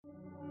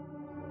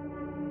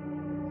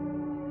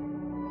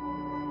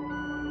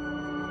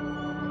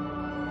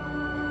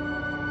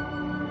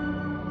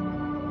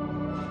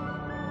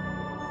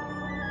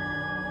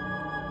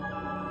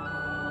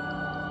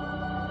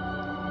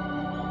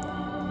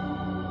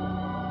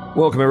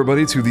Welcome,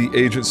 everybody, to the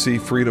Agency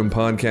Freedom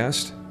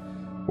Podcast,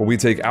 where we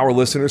take our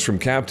listeners from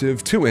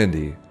captive to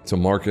indie to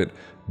market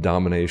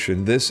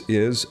domination. This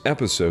is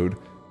episode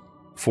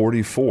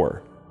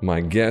 44.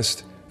 My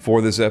guest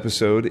for this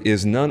episode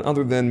is none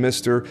other than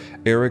Mr.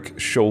 Erik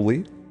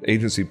Sjolie,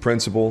 agency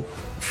principal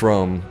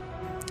from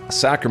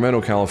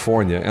Sacramento,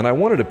 California. And I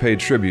wanted to pay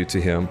tribute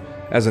to him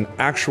as an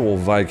actual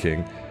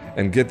Viking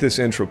and get this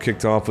intro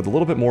kicked off with a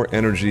little bit more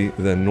energy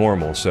than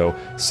normal. So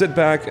sit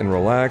back and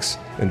relax,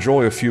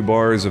 enjoy a few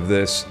bars of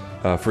this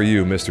for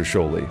you, Mr.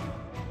 Sjolie.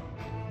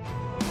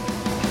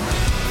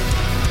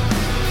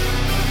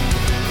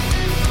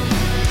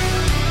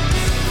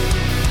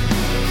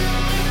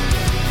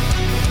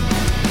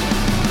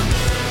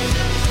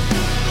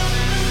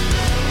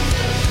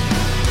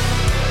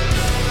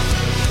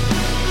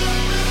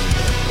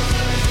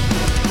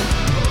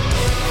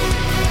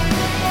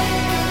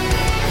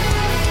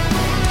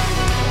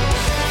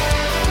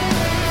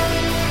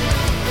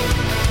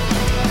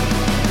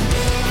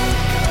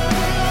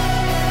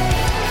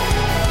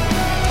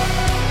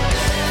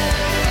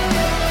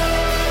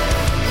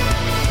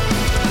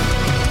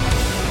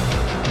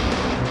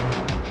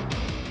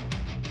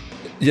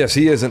 Yes,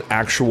 he is an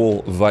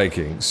actual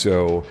Viking,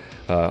 so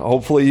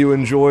hopefully you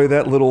enjoy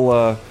that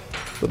little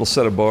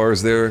set of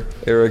bars there,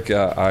 Erik.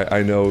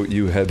 I know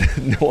you had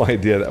no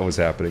idea that was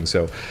happening,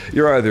 so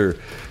you're either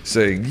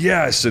saying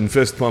yes and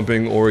fist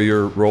pumping, or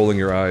you're rolling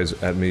your eyes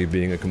at me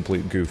being a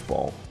complete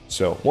goofball.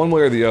 So one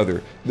way or the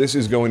other, this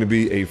is going to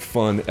be a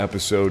fun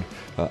episode.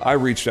 I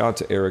reached out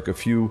to Erik a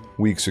few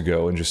weeks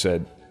ago and just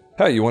said,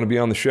 hey, you want to be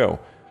on the show?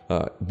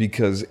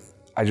 Because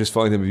I just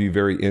find him to be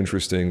very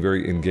interesting,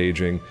 very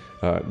engaging.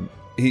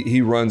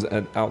 He runs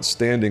an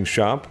outstanding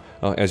shop,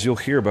 as you'll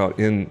hear about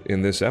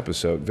in this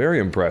episode. Very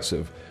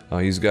impressive.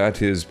 He's got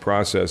his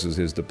processes,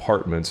 his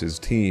departments, his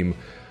team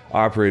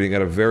operating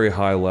at a very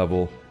high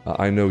level.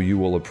 I know you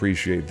will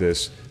appreciate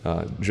this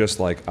just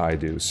like I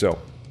do. So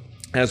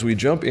as we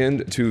jump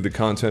into the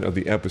content of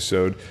the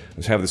episode,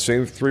 I have the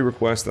same three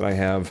requests that I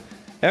have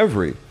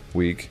every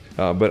week,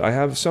 but I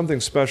have something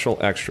special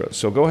extra.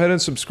 So go ahead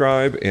and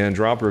subscribe and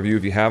drop a review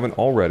if you haven't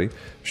already.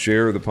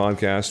 Share the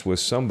podcast with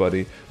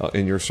somebody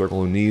in your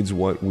circle who needs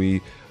what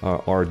we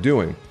are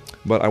doing.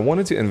 But I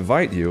wanted to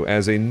invite you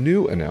as a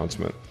new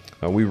announcement.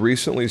 We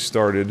recently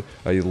started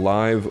a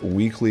live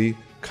weekly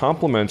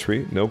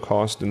complimentary, no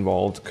cost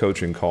involved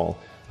coaching call.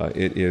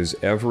 It is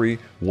every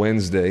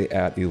Wednesday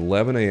at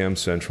 11 a.m.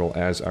 Central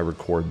as I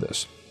record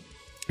this.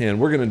 And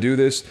we're going to do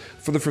this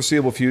for the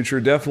foreseeable future,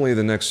 definitely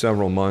the next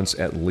several months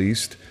at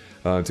least,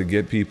 to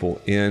get people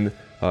in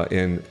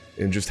and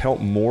just help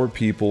more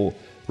people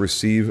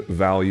receive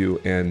value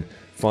and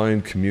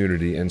find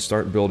community and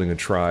start building a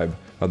tribe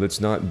that's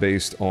not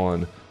based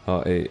on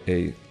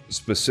a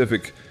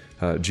specific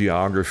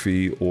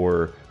geography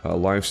or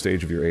life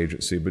stage of your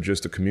agency, but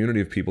just a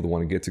community of people that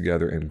want to get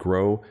together and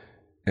grow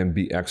and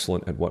be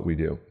excellent at what we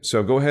do.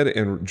 So go ahead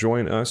and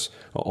join us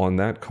on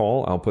that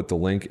call. I'll put the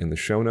link in the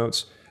show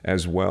notes,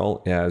 as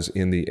well as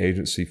in the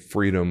Agency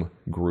Freedom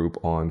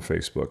group on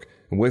Facebook.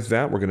 And with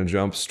that, we're going to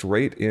jump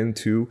straight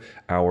into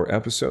our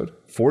episode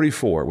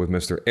 44 with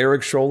Mr.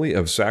 Erik Sjolie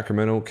of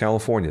Sacramento,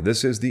 California.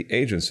 This is the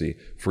Agency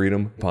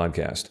Freedom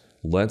Podcast.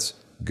 Let's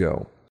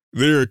go.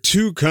 There are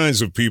two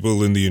kinds of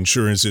people in the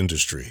insurance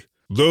industry: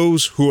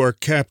 those who are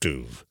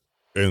captive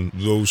and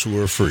those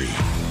who are free.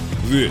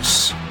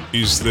 This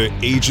is the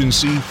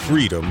Agency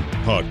Freedom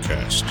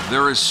Podcast.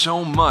 There is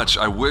so much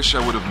I wish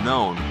I would have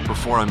known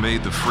before I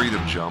made the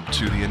freedom jump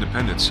to the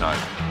independent side.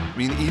 I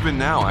mean, even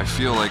now, I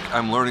feel like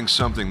I'm learning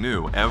something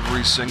new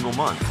every single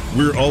month.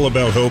 We're all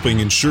about helping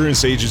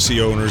insurance agency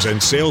owners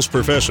and sales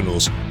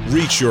professionals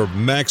reach your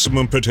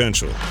maximum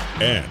potential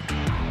and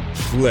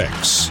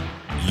flex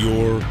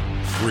your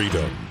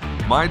freedom.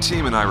 My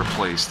team and I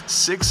replaced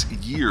 6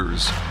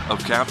 years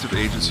of captive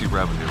agency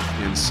revenue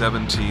in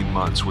 17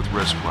 months with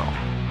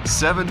RiskWell.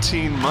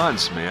 17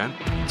 months, man.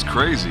 It's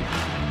crazy.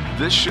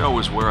 This show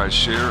is where I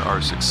share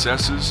our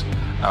successes,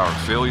 our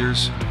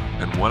failures,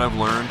 and what I've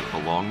learned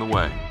along the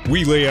way.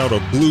 We lay out a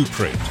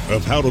blueprint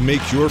of how to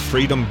make your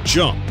freedom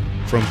jump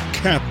from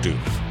captive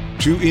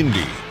to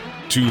indie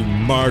to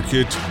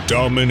market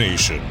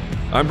domination.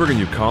 I'm bringing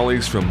you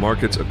colleagues from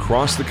markets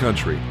across the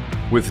country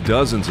with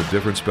dozens of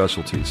different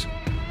specialties.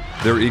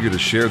 They're eager to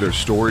share their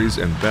stories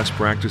and best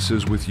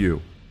practices with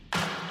you.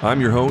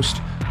 I'm your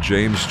host,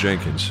 James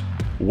Jenkins.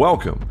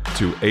 Welcome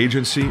to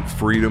Agency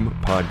Freedom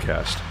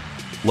Podcast.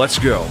 Let's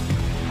go.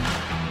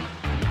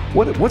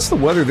 What's the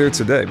weather there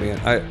today, man?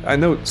 I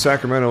know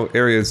Sacramento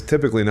area is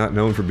typically not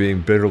known for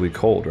being bitterly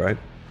cold, right?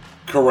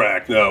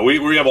 Correct. No,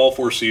 we have all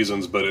 4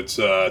 seasons, but it's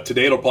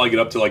today it'll probably get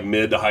up to like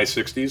mid to high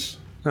 60s.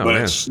 Oh, but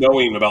man. It's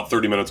snowing about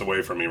 30 minutes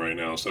away from me right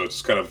now, so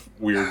it's kind of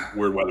weird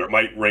weather. It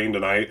might rain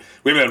tonight.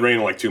 We haven't had rain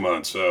in like 2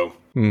 months, so.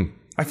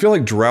 I feel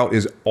like drought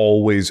is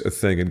always a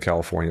thing in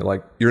California.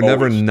 Like, you're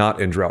never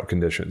not in drought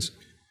conditions.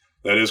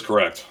 That is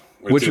correct.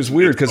 Which is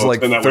weird because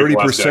like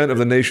 30% of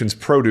the nation's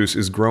produce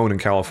is grown in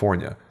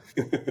California.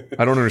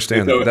 I don't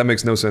understand that. That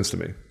makes no sense to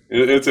me.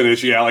 It's an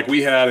issue. Yeah, like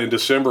in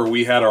December,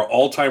 we had our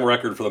all-time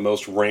record for the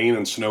most rain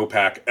and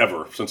snowpack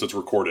ever since it's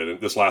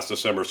recorded this last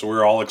December. So we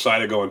were all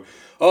excited going,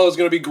 oh, it's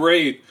going to be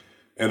great.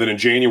 And then in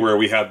January,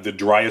 we had the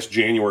driest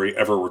January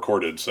ever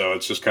recorded. So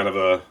it's just kind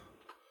of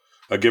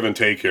a give and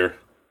take here.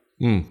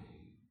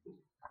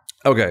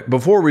 Okay,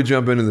 before we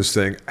jump into this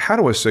thing, how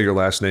do I say your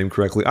last name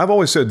correctly? I've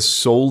always said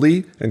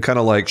Sjolie and kind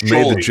of like Sjolie,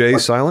 made the J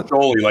silent.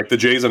 Sjolie, like the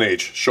J's and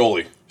H.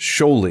 Sjolie.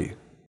 Sjolie.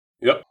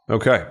 Yep.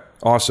 Okay,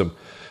 awesome.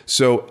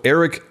 So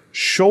Erik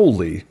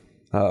Sjolie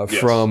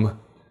from,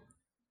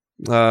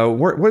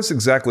 what's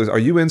exactly, are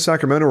you in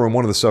Sacramento or in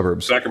one of the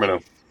suburbs?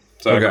 Sacramento.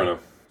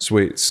 Okay.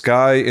 Sweet.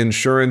 Sky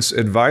Insurance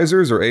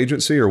Advisors or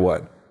agency or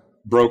what?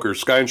 Brokers.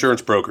 Sky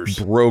Insurance Brokers.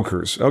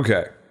 Brokers.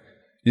 Okay.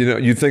 You know,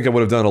 you'd think I would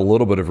have done a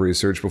little bit of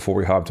research before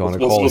we hopped on a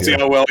call. We'll see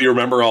how well you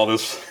remember all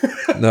this.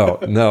 No,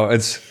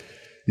 it's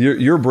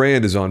your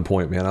brand is on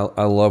point, man.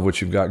 I love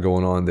what you've got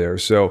going on there.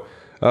 So,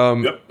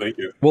 yep, thank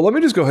you. Well, let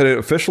me just go ahead and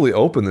officially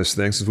open this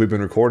thing since we've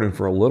been recording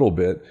for a little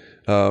bit.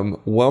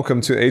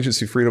 Welcome to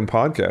Agency Freedom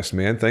Podcast,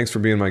 man. Thanks for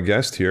being my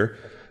guest here.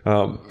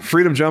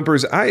 Freedom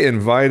Jumpers, I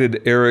invited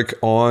Erik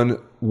on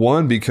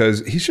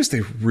because he's just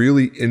a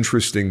really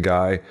interesting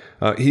guy.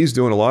 He's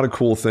doing a lot of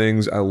cool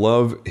things. I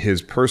love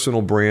his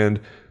personal brand,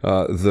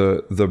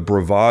 the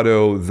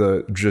bravado,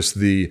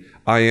 the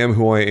I am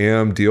who I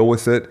am, deal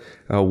with it,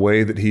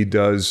 way that he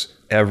does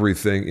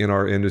everything in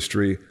our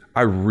industry.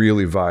 I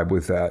really vibe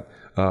with that.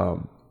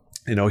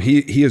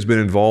 He has been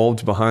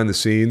involved behind the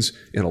scenes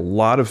in a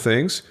lot of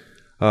things,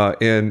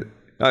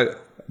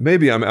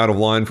 maybe I'm out of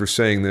line for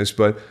saying this,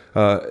 but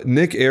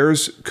Nick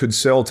Ayers could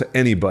sell to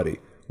anybody.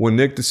 When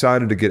Nick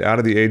decided to get out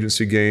of the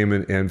agency game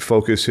and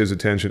focus his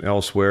attention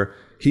elsewhere,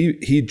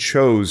 he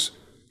chose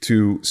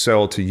to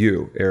sell to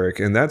you, Erik.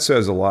 And that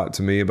says a lot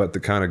to me about the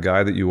kind of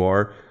guy that you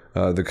are,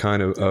 the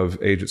kind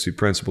of agency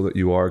principal that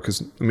you are.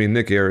 Because, I mean,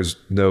 Nick Ayers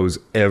knows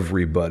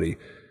everybody.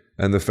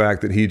 And the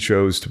fact that he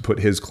chose to put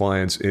his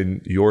clients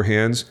in your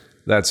hands,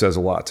 that says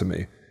a lot to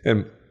me.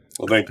 And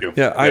well, thank you.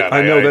 Yeah,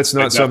 I know that's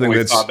not something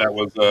that's... I thought that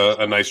was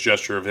a nice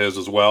gesture of his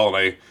as well,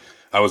 and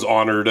I was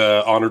honored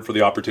for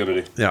the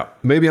opportunity. Yeah,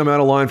 maybe I'm out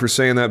of line for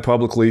saying that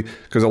publicly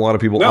because a lot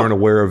of people aren't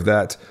aware of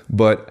that,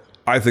 but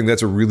I think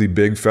that's a really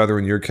big feather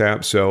in your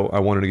cap, so I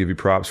wanted to give you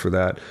props for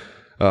that.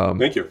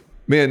 Thank you.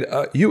 Man,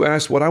 you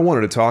asked what I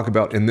wanted to talk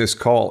about in this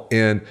call,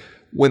 and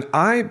when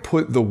I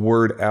put the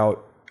word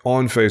out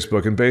on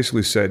Facebook and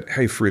basically said,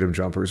 hey, Freedom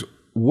Jumpers,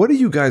 what do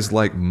you guys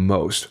like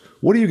most?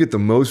 What do you get the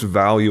most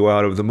value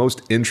out of, the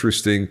most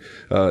interesting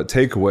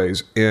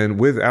takeaways? And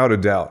without a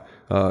doubt,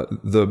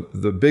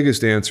 the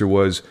biggest answer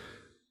was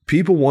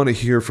people want to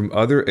hear from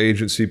other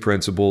agency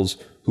principals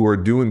who are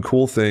doing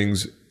cool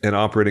things and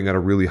operating at a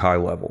really high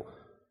level.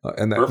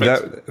 And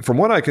that, from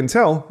what I can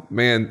tell,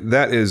 man,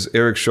 that is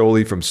Erik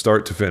Sjolie from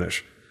start to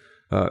finish.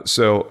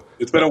 So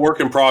it's been a work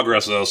in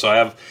progress, though. So I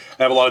have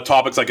a lot of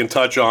topics I can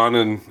touch on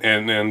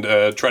and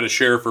try to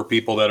share for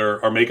people that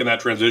are making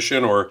that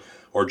transition or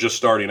just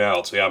starting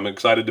out. So yeah, I'm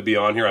excited to be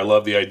on here. I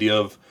love the idea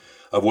of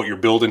what you're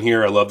building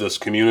here. I love this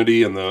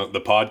community and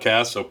the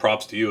podcast. So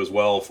props to you as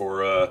well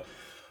for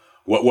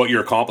what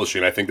you're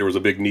accomplishing. I think there was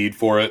a big need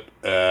for it,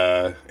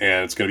 and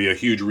it's going to be a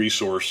huge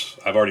resource.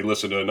 I've already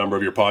listened to a number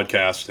of your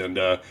podcasts,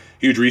 and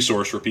huge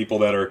resource for people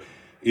that are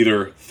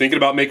either thinking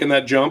about making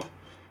that jump,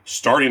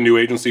 starting a new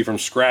agency from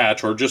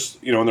scratch, or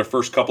just in their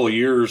first couple of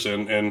years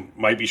and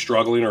might be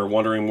struggling or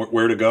wondering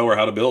where to go or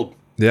how to build.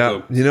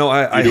 Yeah, so,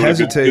 I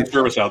hesitate. Good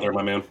service out there,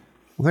 my man.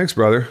 Well, thanks,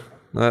 brother.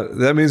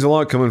 That means a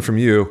lot coming from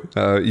you.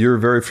 You're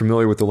very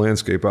familiar with the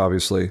landscape,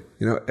 obviously.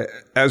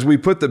 As we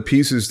put the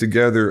pieces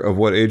together of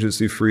what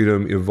agency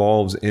freedom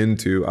evolves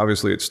into,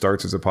 obviously it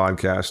starts as a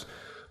podcast,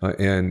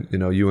 and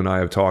you and I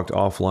have talked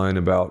offline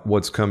about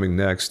what's coming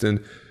next.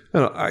 And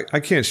I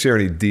can't share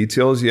any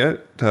details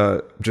yet,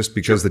 just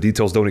because the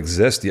details don't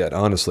exist yet.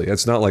 Honestly,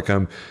 it's not like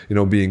I'm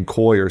being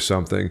coy or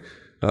something,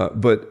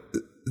 but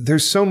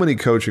there's so many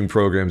coaching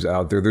programs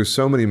out there. There's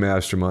so many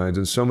masterminds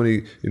and so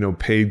many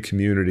paid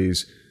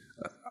communities.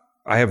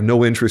 I have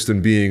no interest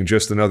in being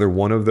just another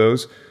one of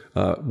those.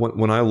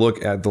 When I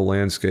look at the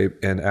landscape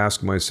and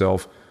ask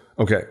myself,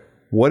 okay,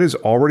 what is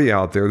already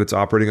out there that's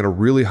operating at a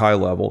really high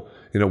level?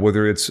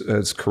 Whether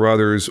it's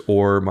Carruthers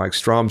or Mike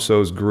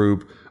Stromso's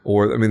group,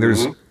 or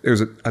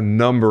there's a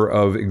number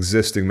of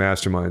existing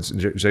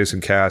masterminds,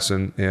 Jason Cass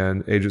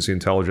and Agency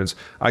Intelligence.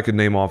 I could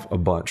name off a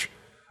bunch.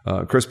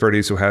 Chris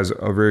Paradiso has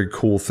a very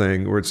cool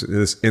thing where it's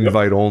this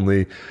invite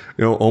only,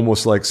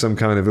 almost like some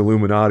kind of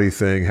Illuminati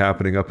thing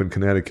happening up in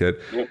Connecticut.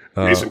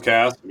 Jason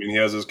Cass, he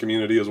has his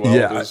community as well.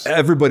 Yeah,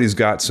 everybody's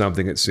got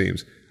something, it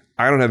seems.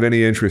 I don't have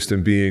any interest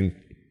in being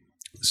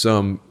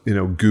some,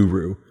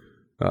 guru.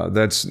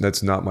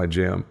 That's not my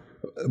jam.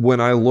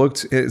 When I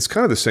looked, it's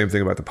kind of the same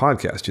thing about the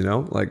podcast,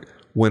 like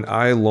when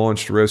I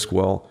launched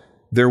Riskwell,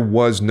 there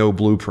was no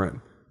blueprint.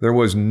 There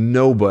was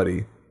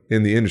nobody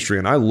in the industry.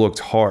 And I looked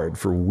hard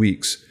for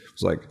weeks. It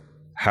was like,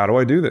 how do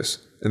I do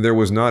this? And there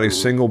was not a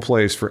single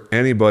place for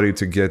anybody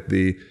to get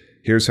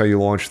here's how you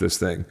launch this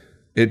thing.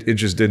 It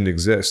just didn't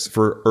exist.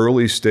 For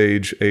early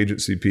stage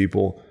agency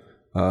people,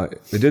 it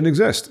didn't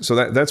exist. So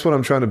that's what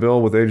I'm trying to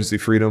build with Agency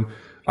Freedom.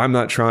 I'm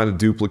not trying to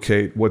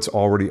duplicate what's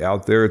already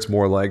out there. It's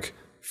more like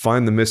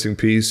find the missing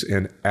piece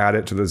and add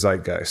it to the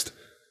zeitgeist.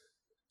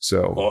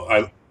 So,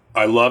 well,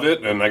 I love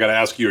it, and I got to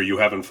ask you: are you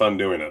having fun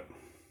doing it?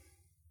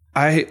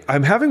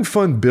 I'm having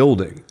fun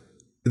building.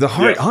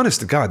 Honest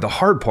to God, the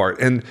hard part,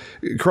 and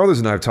Carlos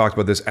and I have talked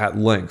about this at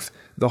length.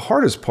 The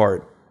hardest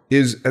part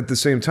is, at the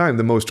same time,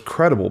 the most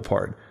credible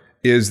part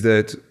is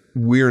that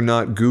we are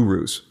not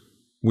gurus.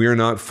 We are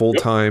not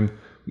full-time,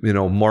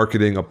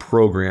 marketing a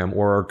program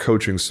or our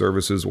coaching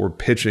services or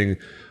pitching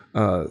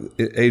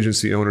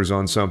agency owners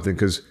on something,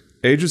 because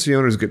agency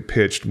owners get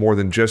pitched more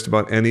than just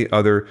about any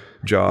other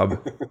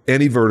job,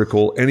 any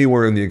vertical,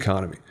 anywhere in the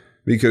economy,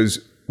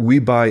 because we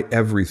buy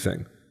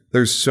everything.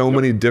 There's so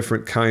many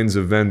different kinds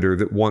of vendor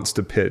that wants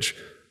to pitch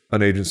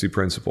an agency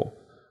principal.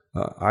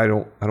 I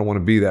don't want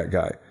to be that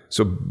guy.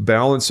 So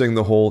balancing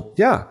the whole,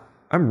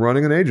 I'm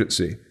running an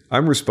agency.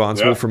 I'm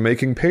responsible for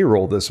making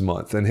payroll this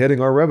month and hitting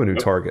our revenue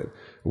target.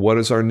 What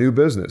is our new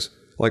business?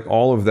 Like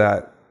all of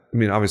that. I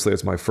mean, obviously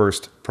it's my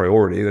first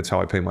priority. That's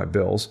how I pay my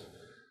bills.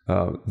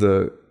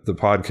 The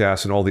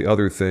podcast and all the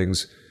other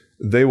things,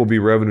 they will be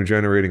revenue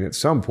generating at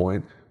some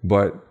point,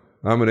 but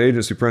I'm an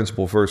agency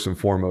principal first and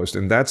foremost.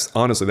 And that's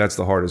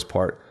the hardest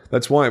part.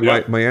 That's why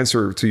my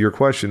answer to your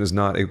question is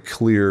not a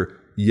clear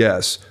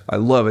yes. I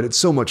love it. It's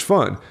so much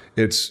fun.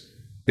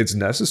 It's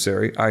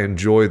necessary. I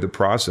enjoy the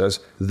process.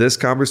 This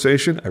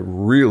conversation, I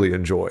really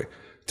enjoy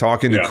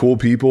talking to cool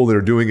people that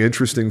are doing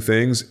interesting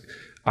things.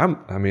 I'm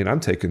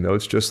taking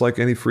notes just like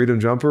any Freedom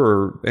Jumper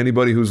or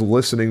anybody who's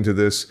listening to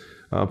this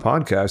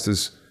podcast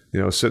is,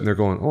 sitting there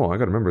going, oh, I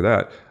got to remember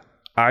that.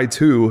 I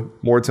too,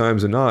 more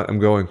times than not, I'm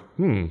going,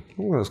 I'm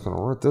just going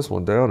to write this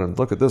one down and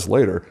look at this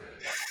later.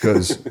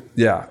 Because,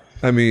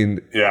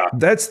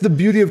 that's the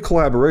beauty of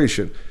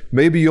collaboration.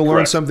 Maybe you'll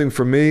learn something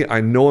from me. I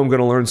know I'm going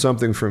to learn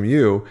something from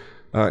you.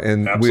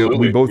 And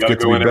we both get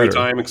to be better. Every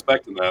time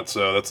expecting that,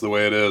 so that's the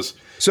way it is.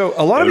 So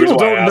a lot of people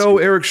don't know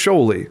Erik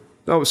Sjolie.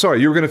 Oh,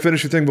 sorry, you were going to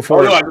finish your thing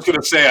before. Oh, no, I was going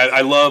to say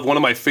I love one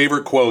of my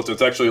favorite quotes.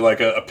 It's actually like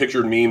a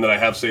pictured meme that I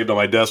have saved on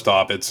my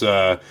desktop. It's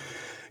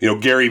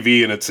Gary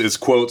V, and it's his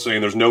quote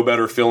saying, "There's no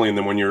better feeling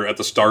than when you're at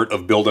the start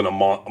of building a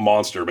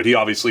monster." But he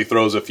obviously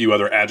throws a few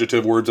other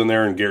adjective words in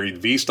there in Gary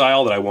V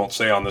style that I won't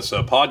say on this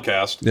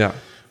podcast. Yeah,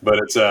 but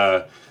it's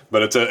a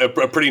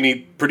pretty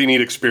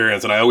neat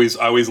experience, and I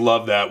always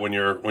love that when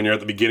you're at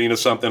the beginning of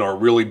something or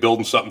really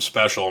building something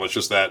special, and it's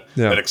just that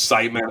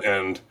excitement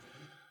and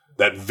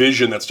that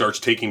vision that starts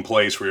taking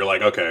place where you're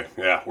like, okay,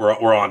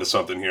 we're on to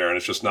something here, and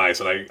it's just nice.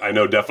 And I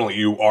know definitely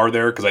you are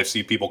there because I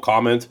see people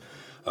comment.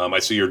 I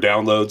see your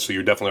downloads, so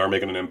you definitely are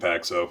making an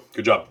impact. So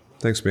good job.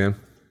 Thanks, man.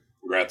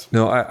 Congrats.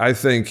 No, I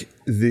think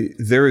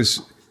there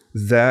is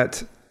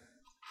that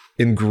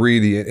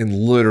ingredient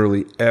in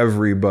literally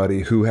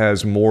everybody who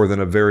has more than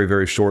a very,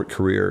 very short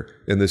career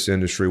in this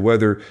industry,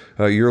 whether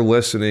you're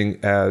listening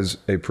as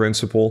a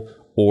principal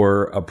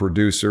or a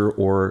producer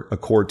or a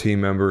core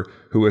team member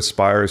who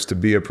aspires to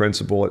be a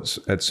principal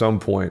at some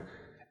point,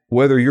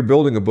 whether you're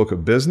building a book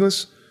of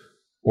business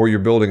or you're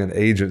building an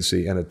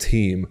agency and a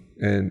team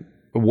and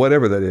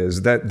whatever that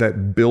is,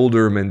 that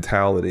builder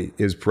mentality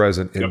is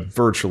present in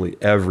virtually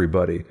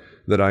everybody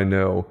that I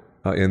know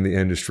in the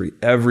industry.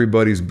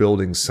 Everybody's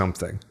building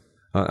something.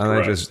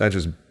 And that's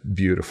just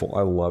beautiful.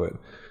 I love it.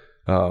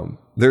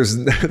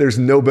 There's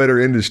no better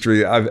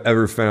industry I've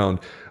ever found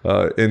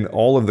in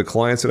all of the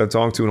clients that I've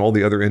talked to and all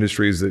the other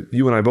industries that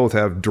you and I both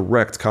have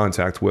direct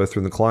contact with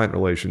in the client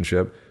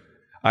relationship.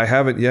 I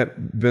haven't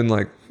yet been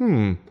like,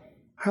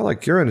 I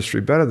like your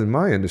industry better than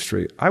my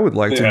industry. I would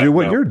like to do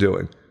what you're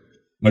doing.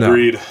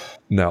 Agreed.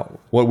 No,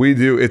 what we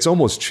do, it's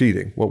almost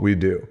cheating what we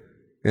do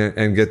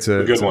and get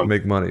to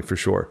make money for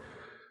sure.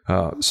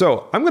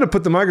 So I'm going to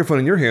put the microphone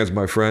in your hands,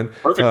 my friend.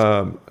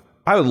 Perfect.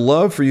 I would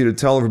love for you to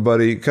tell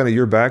everybody kind of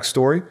your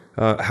backstory,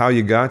 how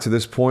you got to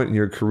this point in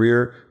your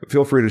career.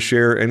 Feel free to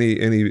share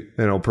any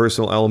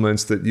personal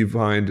elements that you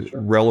find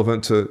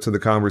relevant to the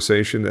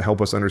conversation to help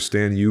us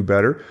understand you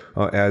better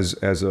as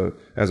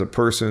a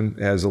person,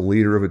 as a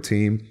leader of a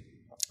team,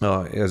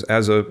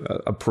 as a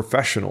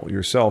professional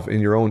yourself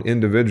in your own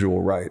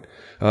individual right.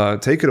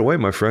 Take it away,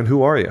 my friend.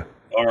 Who are you?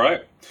 All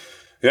right.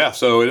 Yeah,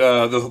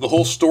 so the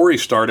whole story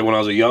started when I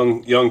was a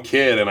young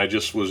kid, and I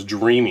just was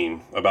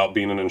dreaming about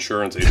being an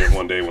insurance agent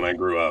one day when I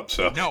grew up.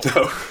 So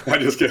I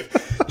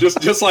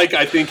just like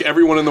I think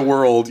everyone in the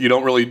world, you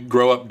don't really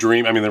grow up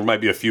dream. I mean, there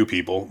might be a few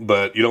people,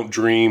 but you don't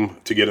dream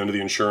to get into the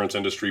insurance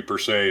industry per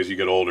se as you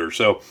get older.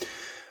 So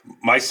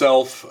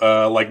myself,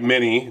 like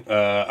many,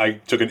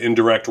 I took an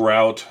indirect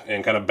route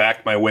and kind of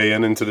backed my way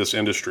into this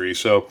industry.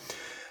 So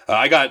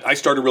I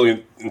started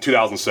really in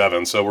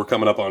 2007, so we're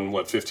coming up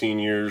on 15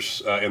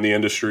 years in the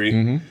industry.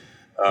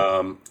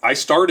 Mm-hmm. I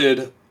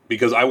started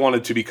because I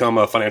wanted to become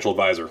a financial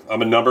advisor.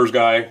 I'm a numbers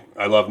guy.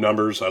 I love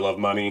numbers. I love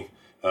money.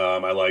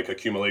 I like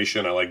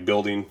accumulation. I like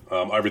building.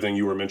 Everything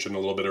you were mentioning a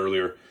little bit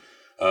earlier.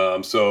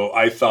 So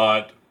I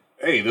thought,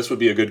 hey, this would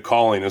be a good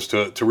calling, is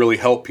to really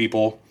help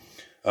people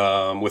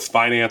with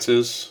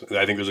finances.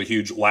 I think there's a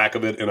huge lack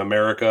of it in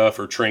America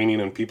for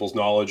training and people's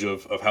knowledge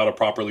of how to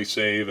properly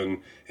save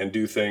and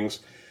do things.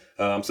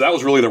 So that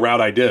was really the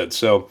route I did.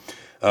 So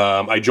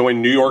I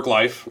joined New York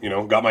Life,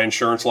 got my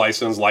insurance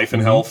license, life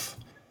and health,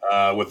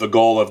 with the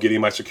goal of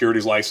getting my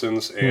securities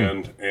license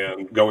and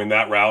going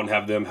that route and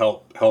have them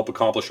help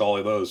accomplish all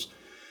of those.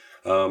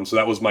 So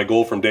that was my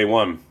goal from day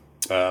one.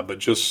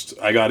 But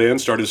I got in,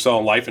 started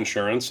selling life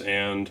insurance,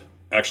 and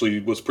actually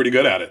was pretty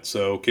good at it.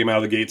 So came out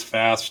of the gates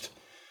fast.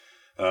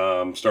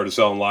 Started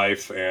selling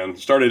life and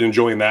started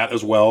enjoying that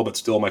as well, but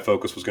still my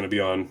focus was going to be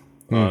on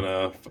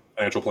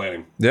financial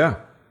planning. Yeah.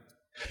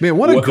 Man,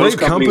 what a great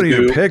company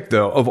to pick,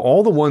 though. Of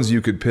all the ones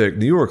you could pick,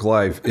 New York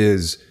Life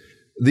is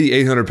the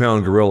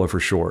 800-pound gorilla for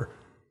sure.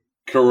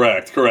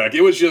 Correct.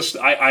 It was just,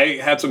 I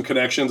had some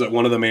connections at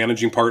one of the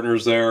managing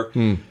partners there.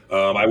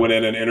 I went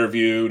in and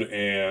interviewed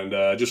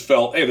and just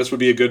felt, hey, this would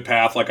be a good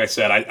path. Like I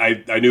said,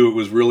 I knew it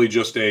was really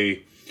just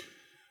a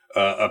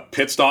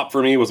pit stop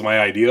for me was my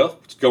idea.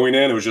 Going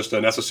in, it was just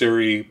a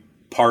necessary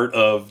part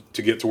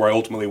to get to where I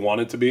ultimately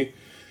wanted to be.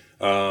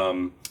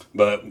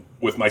 But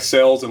with my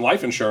sales and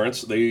life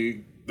insurance,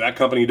 that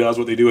company does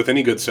what they do with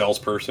any good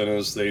salesperson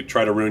is they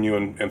try to ruin you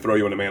and throw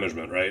you into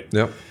management, right?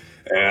 Yep.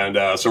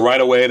 And so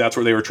right away, that's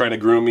where they were trying to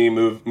groom me,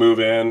 move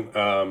in.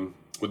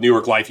 With New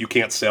York Life, you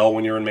can't sell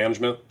when you're in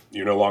management.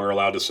 You're no longer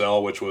allowed to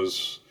sell, which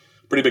was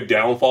a pretty big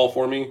downfall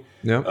for me.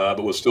 Yeah.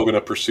 But was still going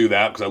to pursue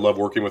that because I love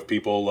working with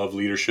people, love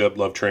leadership,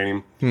 love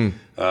training. And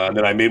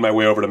then I made my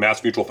way over to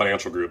Mass Mutual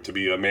Financial Group to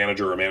be a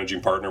manager or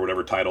managing partner,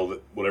 whatever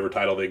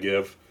title they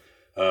give.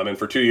 And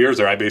for 2 years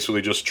there, I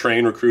basically just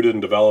trained, recruited,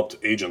 and developed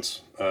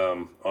agents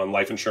on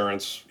life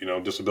insurance,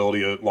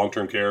 disability,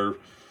 long-term care,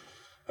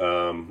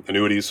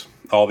 annuities,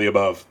 all the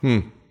above.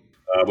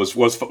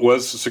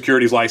 Was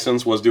securities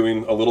license, was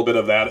doing a little bit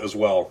of that as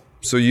well.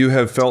 So you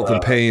have felt the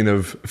pain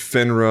of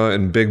FINRA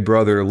and Big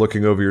Brother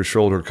looking over your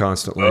shoulder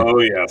constantly. Oh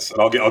yes,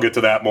 I'll get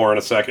to that more in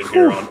a second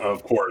here.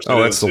 Of course.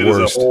 That's the worst.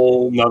 It is a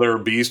whole nother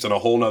beast and a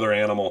whole nother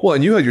animal. Well,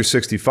 and you had your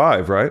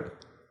 65, right?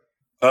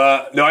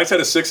 No, I said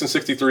a 6 and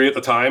 63 at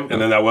the time,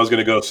 and then I was going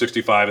to go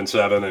 65 and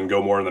 7 and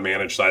go more on the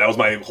managed side. That was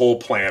my whole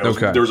plan.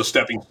 There was a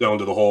stepping stone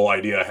to the whole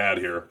idea I had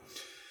here.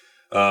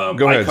 Go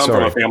ahead. I come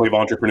from a family of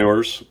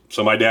entrepreneurs.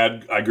 So my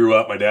dad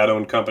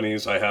owned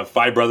companies. I have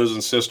 5 brothers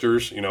and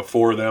sisters.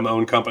 4 of them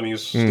own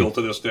companies still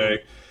to this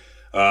day.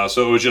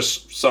 So it was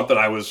just something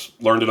I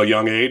learned at a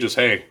young age is,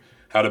 hey,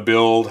 how to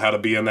build, how to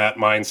be in that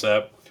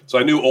mindset. So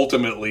I knew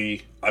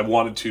ultimately I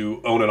wanted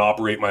to own and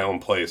operate my own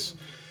place.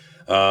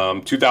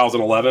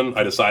 2011,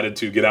 I decided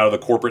to get out of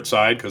the corporate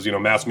side because,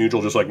 Mass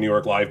Mutual, just like New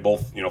York Life,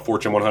 both,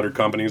 Fortune 100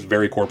 companies,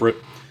 very corporate,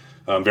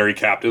 very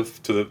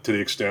captive to the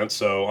extent.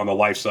 So on the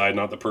life side,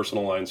 not the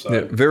personal line side.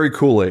 Yeah, very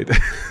Kool-Aid.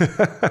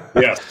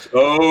 Yes.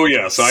 Oh,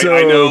 yes.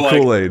 I know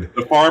Kool-Aid.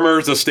 The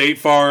farmers, the state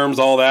farms,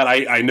 all that.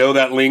 I know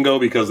that lingo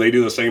because they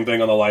do the same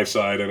thing on the life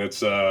side. And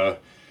it's,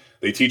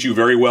 they teach you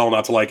very well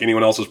not to like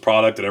anyone else's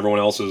product, and everyone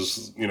else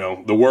is,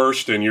 the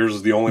worst, and yours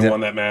is the only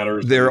one that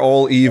matters. They're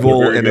all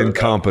evil and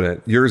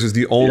incompetent. Yours is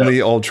the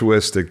only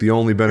altruistic, the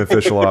only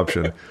beneficial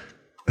option.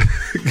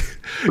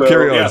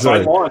 Carry on. So I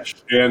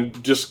launched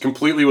and just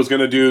completely was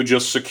going to do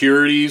just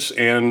securities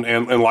and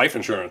life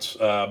insurance.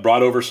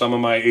 Brought over some of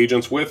my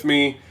agents with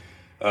me,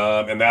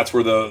 and that's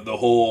where the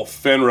whole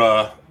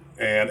FINRA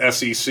and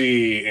SEC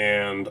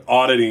and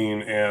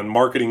auditing and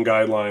marketing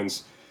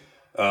guidelines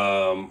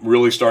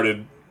really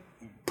started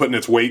putting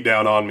its weight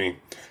down on me.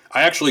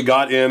 I actually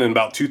got in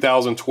about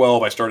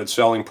 2012. I started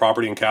selling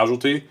property and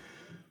casualty,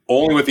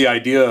 only with the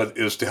idea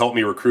is to help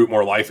me recruit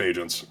more life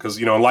agents. Because,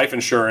 in life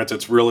insurance,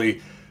 it's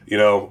really,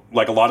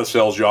 like a lot of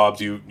sales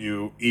jobs,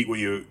 you eat what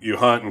you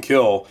hunt and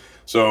kill.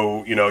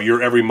 So,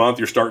 you're every month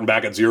you're starting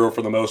back at zero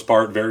for the most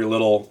part, very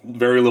little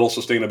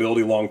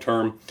sustainability long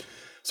term.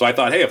 So I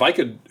thought, hey, if I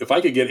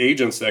could get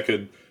agents that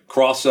could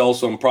cross sell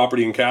some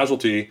property and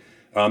casualty,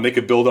 they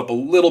could build up a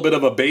little bit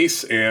of a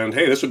base, and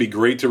hey, this would be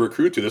great to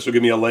recruit to. This would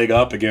give me a leg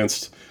up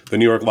against the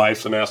New York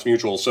Life and Mass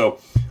Mutual. So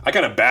I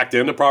kind of backed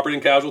into property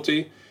and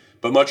casualty,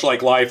 but much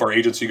like life, our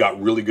agency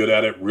got really good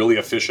at it, really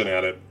efficient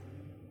at it.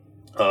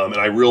 And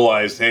I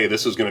realized, hey,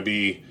 this is going to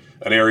be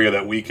an area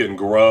that we can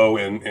grow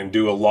and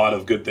do a lot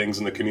of good things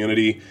in the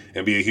community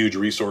and be a huge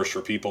resource for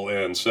people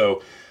in.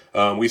 So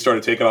we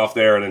started taking off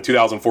there, and in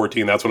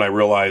 2014, that's when I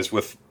realized,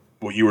 with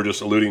what you were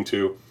just alluding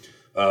to,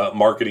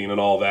 marketing and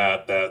all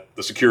that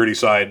the security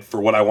side for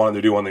what I wanted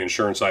to do on the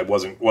insurance side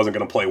wasn't going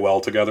to play well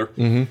together.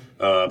 So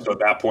at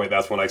that point,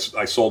 that's when I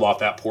sold off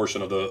that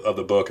portion of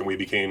the book, and we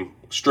became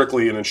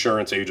strictly an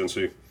insurance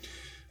agency.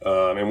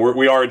 And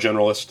we are a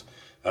generalist,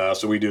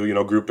 so we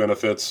do group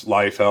benefits,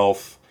 life,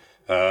 health,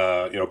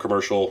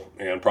 commercial,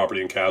 and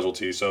property and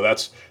casualty. So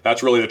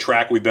that's really the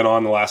track we've been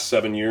on the last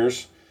 7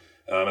 years.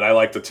 And I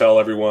like to tell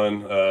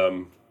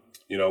everyone,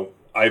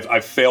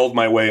 I've failed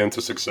my way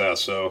into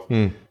success.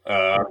 So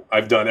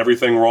I've done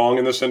everything wrong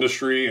in this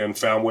industry and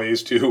found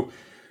ways to,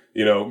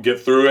 get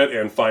through it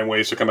and find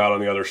ways to come out on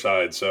the other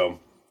side. So,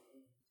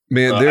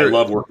 man, I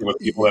love working with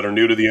people that are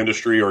new to the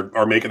industry or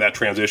are making that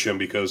transition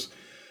because,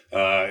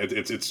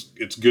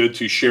 it's good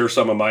to share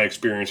some of my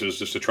experiences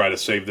just to try to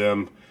save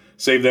them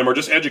or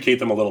just educate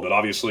them a little bit.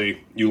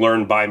 Obviously, you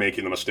learn by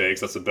making the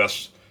mistakes. That's the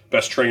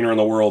best trainer in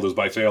the world is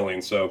by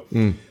failing. So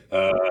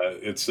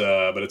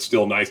but it's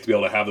still nice to be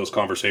able to have those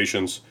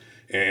conversations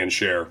and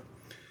share.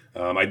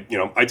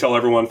 I tell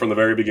everyone from the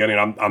very beginning,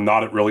 I'm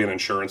not really an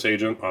insurance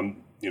agent.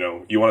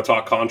 You want to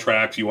talk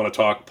contracts, you want to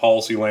talk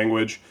policy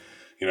language.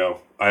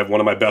 I have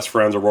one of my best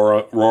friends,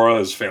 Aurora. Aurora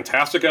is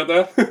fantastic at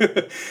that.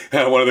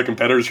 One of the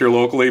competitors here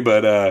locally,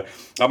 but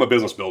I'm a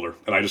business builder,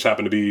 and I just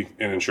happen to be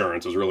in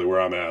insurance is really where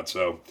I'm at.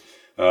 So,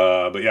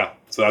 so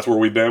that's where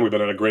we've been. We've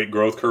been on a great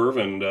growth curve,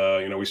 and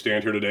we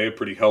stand here today, a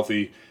pretty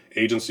healthy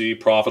agency,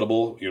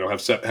 profitable.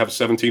 Have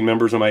 17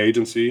 members in my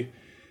agency,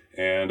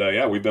 and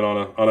we've been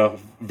on a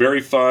very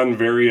fun,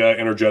 very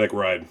energetic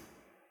ride.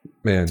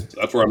 Man,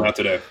 so that's where I'm at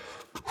today.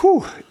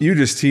 Whew, you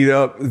just teed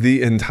up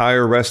the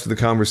entire rest of the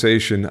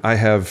conversation. I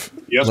have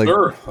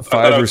sir.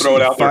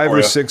 five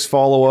or six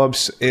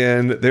follow-ups,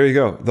 and there you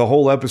go. The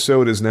whole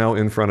episode is now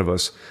in front of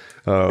us.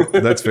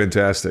 That's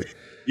fantastic.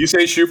 You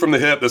say shoot from the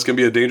hip. This can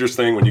be a dangerous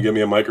thing when you give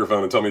me a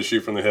microphone and tell me to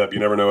shoot from the hip. You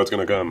never know what's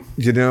going to come.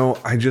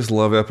 I just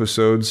love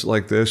episodes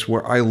like this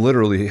where I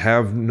literally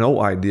have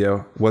no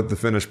idea what the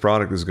finished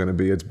product is going to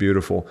be. It's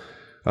beautiful.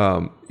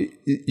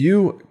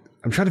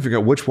 I'm trying to figure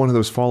out which one of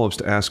those follow-ups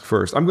to ask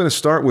first. I'm going to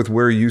start with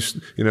where you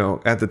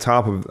at the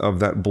top of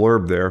that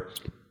blurb there.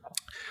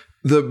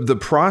 The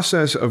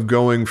process of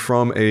going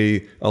from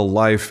a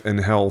life and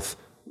health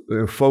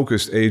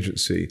focused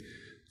agency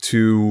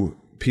to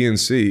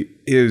PNC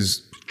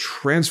is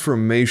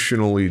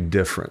transformationally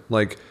different.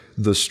 Like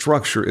the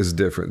structure is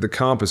different. The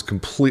comp is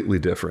completely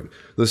different.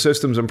 The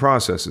systems and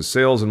processes,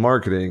 sales and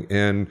marketing,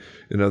 and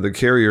the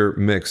carrier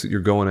mix that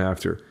you're going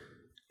after.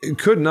 It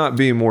could not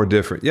be more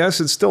different. Yes,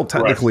 it's still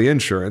technically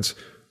insurance,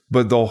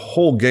 but the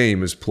whole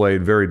game is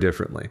played very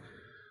differently.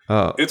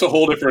 It's a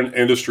whole different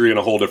industry and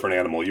a whole different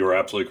animal. You are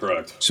absolutely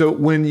correct. So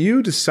when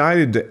you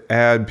decided to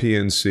add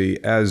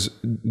PNC as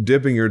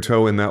dipping your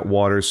toe in that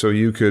water so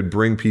you could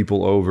bring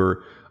people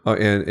over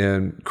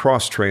and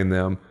cross-train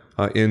them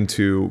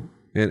into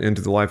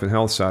the life and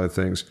health side of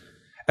things,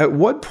 at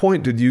what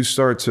point did you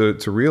start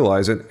to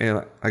realize,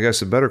 and I guess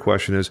the better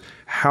question is,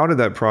 how did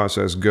that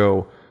process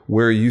go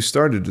where you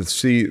started to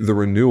see the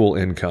renewal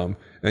income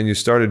and you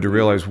started to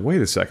realize, wait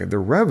a second, the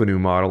revenue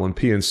model in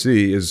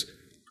PNC is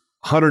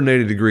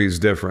 180 degrees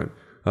different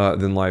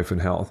than life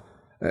and health?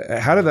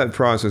 How did that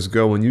process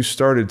go when you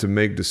started to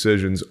make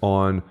decisions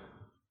on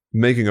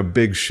making a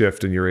big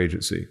shift in your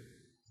agency?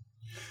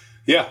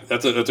 Yeah,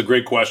 that's a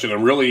great question.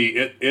 And really,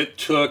 it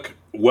took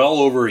well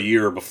over a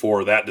year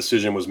before that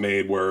decision was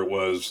made where it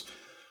was,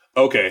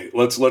 okay,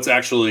 let's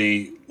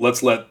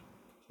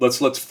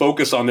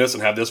focus on this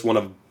and have this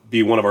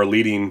be one of our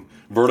leading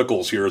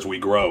verticals here as we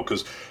grow.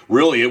 Because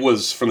really, it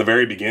was from the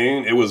very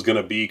beginning, it was going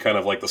to be kind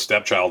of like the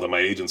stepchild of my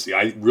agency.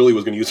 I really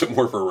was going to use it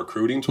more for a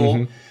recruiting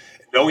tool,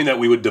 knowing that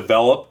we would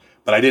develop,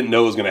 but I didn't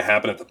know it was going to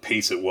happen at the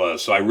pace it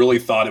was. So I really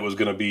thought it was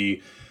going to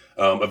be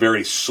a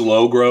very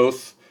slow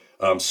growth,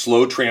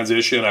 slow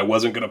transition. I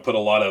wasn't going to put a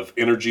lot of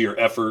energy or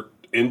effort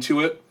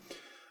into it.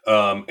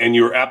 And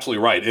you're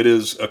absolutely right. It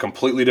is a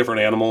completely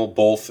different animal,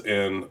 both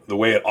in the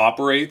way it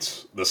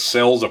operates, the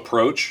sales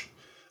approach,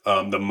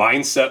 the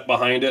mindset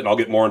behind it. And I'll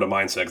get more into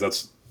mindset because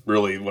that's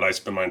really what I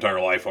spend my entire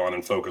life on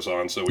and focus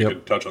on. So we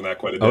could touch on that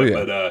quite a bit.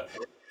 Oh, yeah.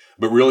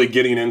 But really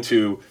getting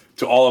into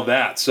all of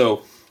that.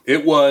 So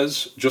it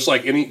was just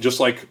like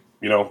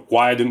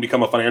why I didn't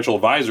become a financial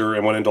advisor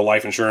and went into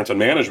life insurance and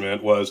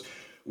management was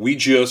we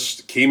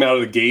just came out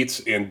of the gates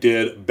and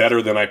did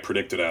better than I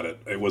predicted at it.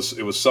 It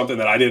was something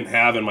that I didn't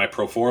have in my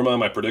pro forma,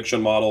 my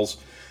prediction models,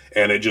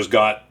 and it just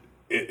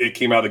it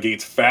came out of the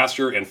gates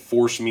faster and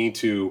forced me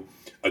to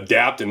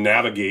adapt and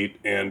navigate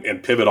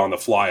and pivot on the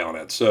fly on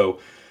it. So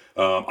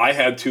I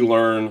had to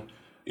learn,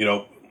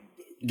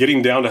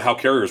 getting down to how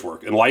carriers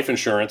work. In life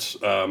insurance,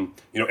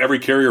 every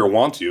carrier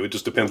wants you. It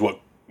just depends what,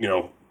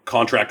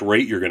 contract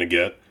rate you're going to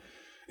get.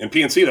 In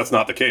PNC, that's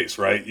not the case,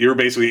 right? You're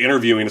basically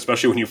interviewing,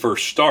 especially when you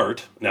first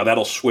start. Now,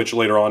 that'll switch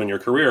later on in your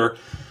career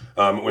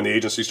when the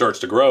agency starts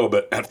to grow.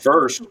 But at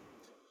first,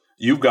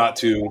 you've got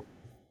to,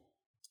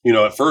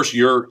 at first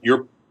you're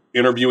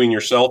interviewing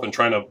yourself and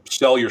trying to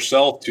sell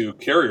yourself to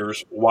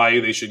carriers why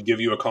they should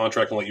give you a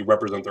contract and let you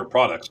represent their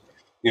products.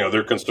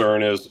 Their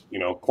concern is,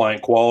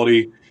 client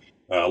quality,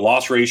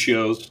 loss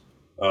ratios,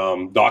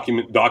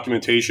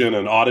 documentation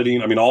and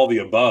auditing. I mean, all the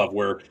above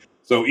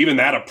so even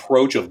that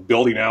approach of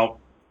building out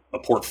a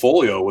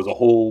portfolio was a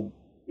whole,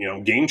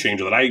 game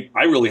changer that I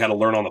really had to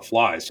learn on the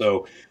fly.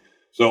 So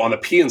on the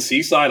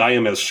PNC side, I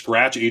am as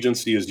scratch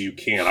agency as you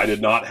can. I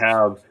did not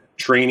have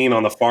training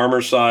on the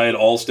farmer side,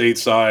 Allstate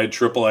side,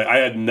 AAA. I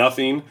had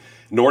nothing,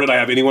 nor did I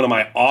have anyone in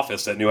my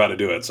office that knew how to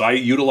do it. So I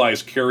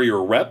utilized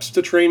carrier reps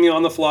to train me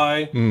on the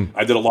fly.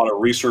 I did a lot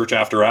of research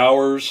after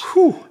hours.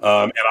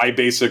 And I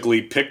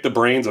basically picked the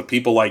brains of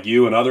people like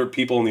you and other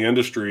people in the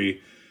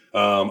industry.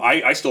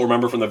 I still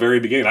remember from the very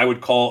beginning, I would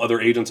call other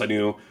agents I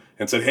knew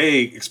and said,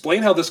 hey,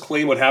 explain how this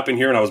claim would happen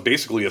here. And I was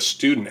basically a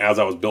student as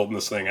I was building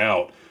this thing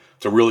out.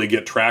 really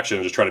get traction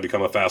and just try to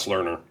become a fast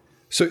learner.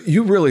 So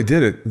you really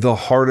did it the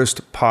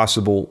hardest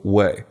possible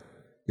way.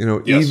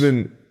 Yes.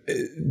 Even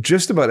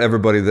just about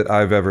everybody that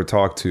I've ever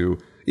talked to,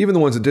 even the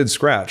ones that did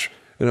scratch,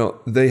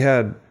 they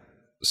had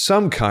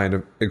some kind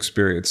of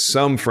experience,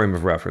 some frame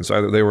of reference.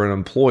 Either they were an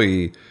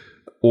employee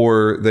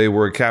or they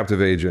were a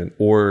captive agent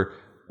or.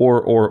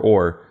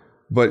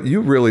 But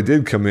you really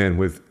did come in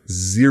with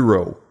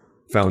zero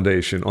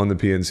foundation on the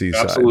PNC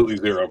side. Absolutely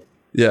zero.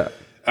 Yeah.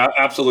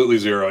 Absolutely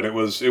zero. And it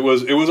was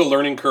a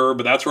learning curve,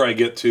 but that's where I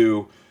get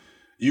to,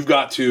 you've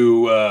got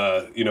to,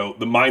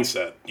 the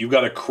mindset. You've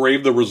got to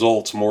crave the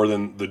results more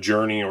than the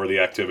journey or the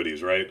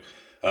activities, right?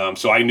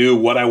 So I knew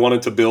what I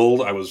wanted to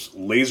build. I was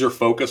laser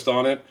focused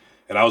on it,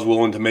 and I was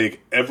willing to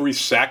make every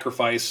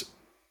sacrifice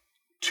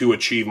to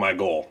achieve my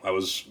goal. I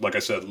was, like I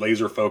said,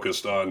 laser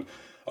focused on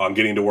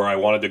getting to where I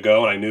wanted to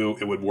go, and I knew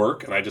it would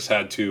work, and I just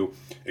had to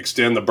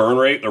extend the run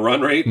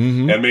rate,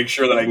 and make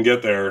sure that I can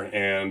get there,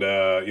 and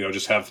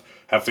just have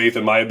faith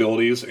in my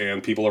abilities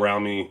and people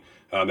around me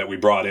that we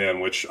brought in,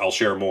 which I'll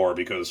share more,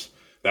 because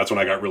that's when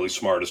I got really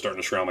smart, is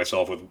starting to surround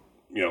myself with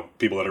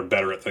people that are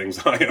better at things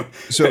than I am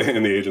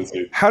in the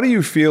agency. How do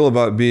you feel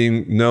about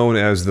being known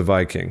as the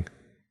Viking?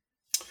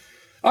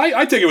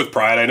 I take it with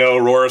pride. I know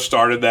Aurora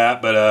started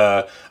that,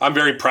 but I'm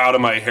very proud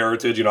of my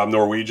heritage. I'm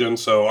Norwegian,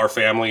 so our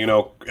family,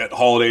 at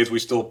holidays, we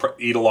still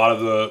eat a lot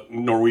of the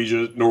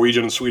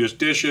Norwegian and Swedish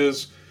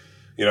dishes.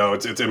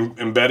 It's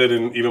embedded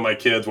in even my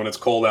kids. When it's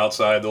cold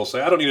outside, they'll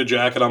say, "I don't need a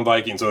jacket, I'm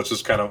Viking." So it's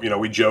just kind of,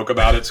 we joke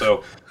about it.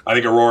 So I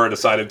think Aurora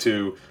decided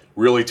to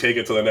really take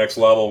it to the next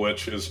level,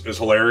 which is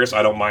hilarious.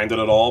 I don't mind it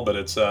at all, but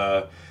it's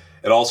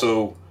it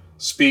also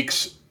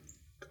speaks.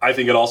 I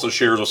think it also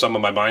shares with some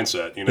of my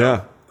mindset.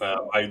 Yeah.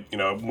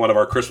 One of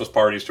our Christmas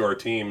parties to our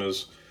team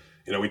is,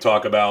 we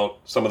talk about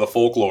some of the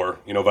folklore.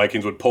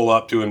 Vikings would pull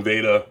up to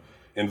invade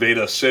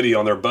a city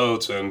on their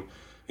boats, and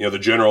the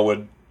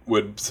general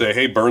would say,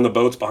 "Hey, burn the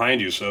boats behind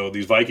you." So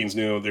these Vikings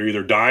knew they're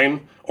either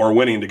dying or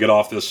winning to get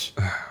off this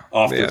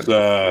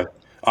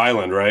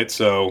island, right?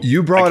 So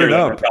you brought it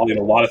up. In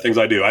a lot of things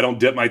I do. I don't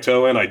dip my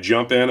toe in. I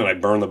jump in and I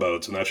burn the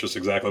boats, and that's just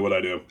exactly what I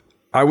do.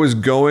 I was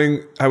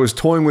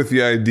toying with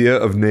the idea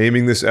of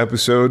naming this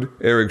episode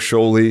Erik,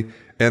 Sjolie,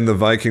 and the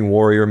Viking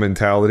warrior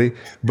mentality.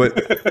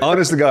 But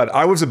honest to God,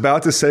 I was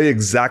about to say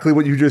exactly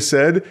what you just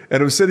said.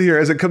 And I'm sitting here,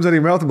 as it comes out of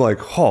your mouth, I'm like,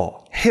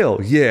 oh, hell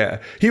yeah.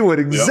 He went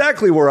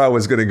exactly where I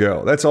was going to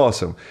go. That's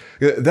awesome.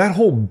 That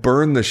whole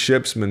burn the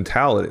ships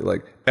mentality,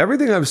 like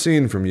everything I've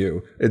seen from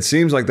you, it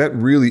seems like that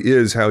really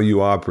is how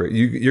you operate.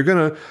 You're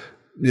going to,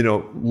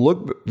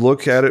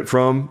 look at it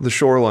from the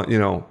shoreline,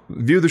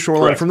 view the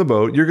shoreline Correct. From the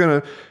boat. You're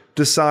going to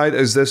decide,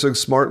 is this a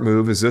smart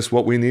move? Is this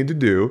what we need to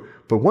do?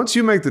 But once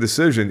you make the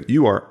decision,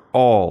 you are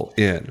all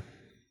in.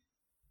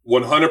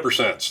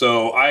 100%.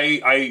 So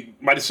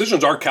my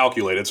decisions are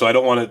calculated, so I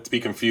don't want it to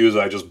be confused.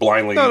 I just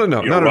blindly run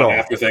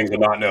after things and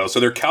not know. So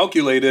they're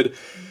calculated.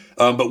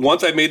 But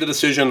once I've made the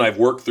decision, I've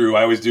worked through,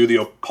 I always do the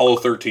Apollo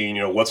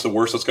 13, what's the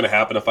worst that's going to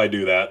happen if I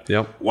do that?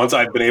 Yep. Once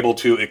I've been able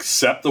to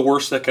accept the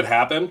worst that could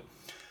happen,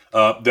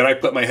 then I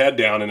put my head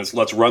down and it's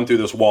let's run through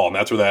this wall. And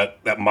that's where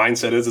that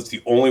mindset is. It's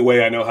the only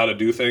way I know how to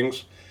do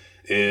things.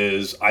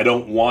 Is I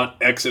don't want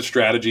exit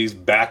strategies,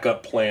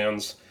 backup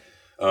plans.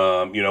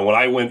 When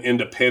I went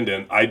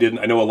independent, I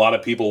know a lot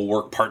of people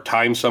work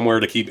part-time somewhere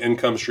to keep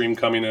income stream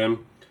coming in.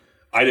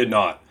 I did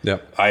not.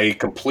 Yep. I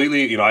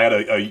completely, I had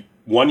a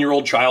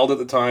 1-year-old child at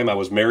the time. I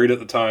was married at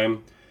the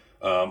time.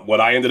 What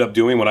I ended up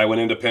doing when I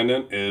went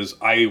independent is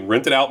I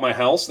rented out my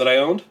house that I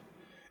owned,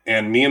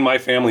 and me and my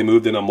family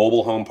moved in a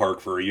mobile home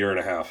park for a year and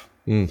a half.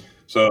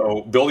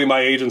 So building my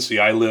agency,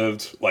 I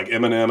lived like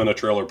Eminem in a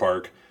trailer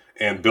park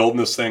and building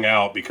this thing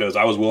out because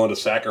I was willing to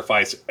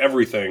sacrifice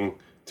everything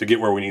to get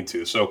where we need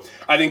to. So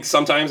I think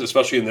sometimes,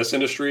 especially in this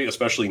industry,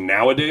 especially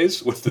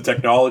nowadays with the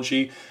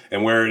technology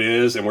and where it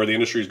is and where the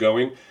industry is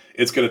going,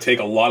 it's going to take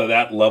a lot of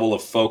that level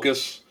of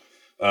focus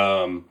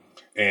and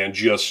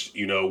just,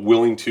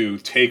 willing to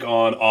take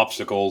on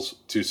obstacles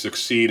to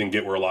succeed and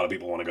get where a lot of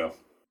people want to go.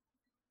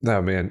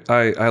 No, man,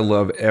 I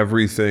love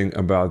everything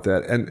about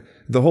that. And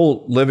the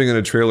whole living in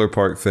a trailer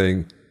park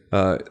thing,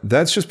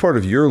 that's just part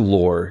of your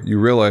lore. You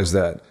realize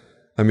that.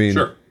 I mean,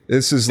 sure.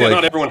 This is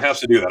not everyone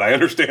has to do that. I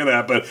understand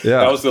that, but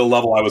that was the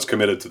level I was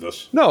committed to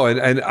this. No,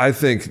 and I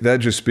think that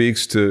just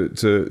speaks to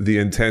the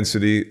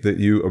intensity that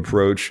you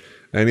approach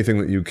anything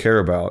that you care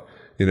about.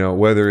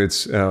 Whether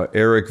it's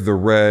Erik the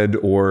Red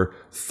or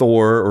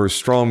Thor or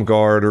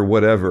Stromgard or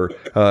whatever.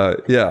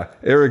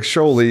 Erik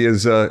Sjolie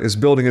is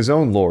building his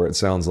own lore, it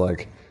sounds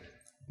like.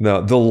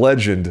 No, the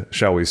legend,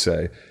 shall we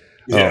say.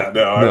 Yeah,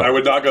 no, I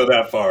would not go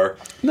that far.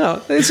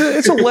 No, it's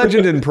a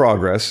legend in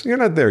progress. You're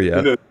not there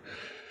yet.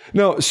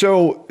 No,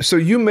 so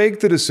you make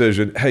the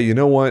decision, hey, you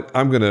know what?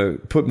 I'm going to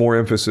put more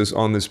emphasis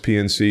on this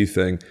PNC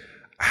thing.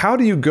 How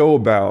do you go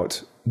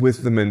about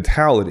with the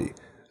mentality?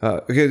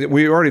 Okay,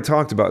 we already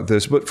talked about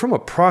this, but from a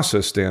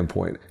process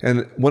standpoint,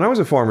 and when I was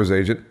a farmer's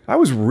agent, I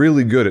was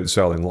really good at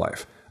selling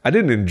life. I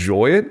didn't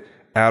enjoy it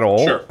at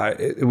all. Sure.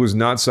 It was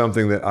not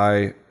something that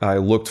I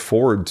looked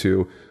forward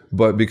to,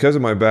 But because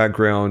of my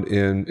background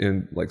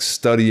in like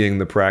studying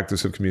the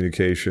practice of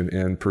communication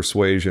and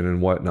persuasion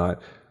and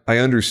whatnot, I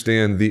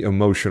understand the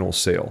emotional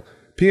sale.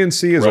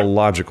 PNC is a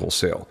logical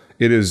sale.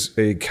 It is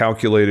a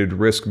calculated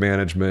risk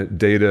management,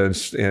 data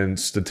and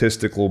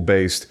statistical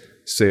based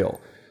sale.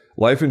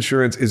 Life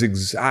insurance is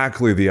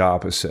exactly the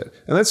opposite.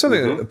 And that's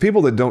something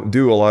people that don't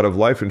do a lot of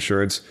life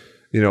insurance,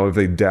 if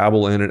they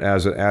dabble in it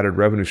as an added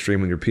revenue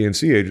stream in your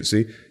PNC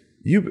agency,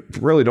 you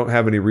really don't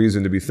have any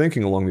reason to be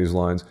thinking along these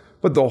lines.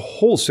 But the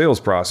whole sales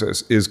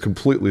process is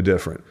completely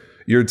different.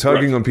 You're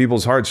tugging on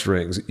people's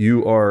heartstrings.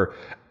 You are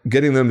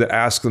getting them to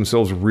ask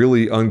themselves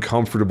really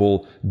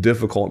uncomfortable,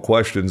 difficult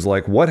questions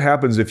like, what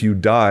happens if you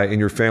die and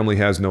your family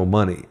has no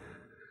money?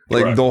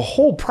 Like the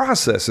whole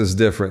process is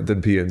different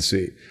than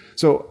PNC.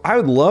 So I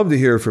would love to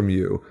hear from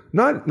you,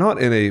 not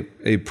in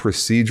a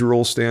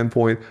procedural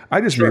standpoint. I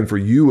just mean for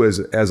you as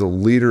a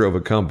leader of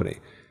a company.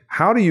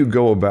 How do you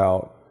go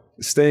about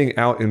staying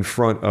out in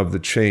front of the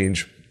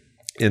change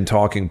in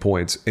talking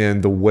points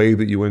and the way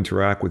that you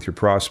interact with your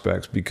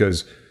prospects?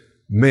 Because,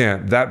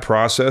 man, that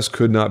process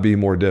could not be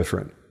more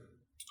different.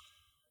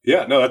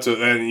 Yeah, no,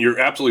 and you're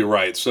absolutely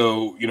right.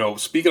 So,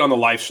 speaking on the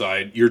life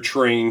side, you're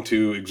trained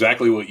to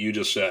exactly what you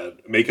just said,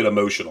 make it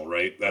emotional,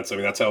 right? That's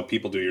how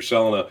people do. You're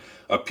selling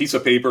a piece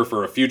of paper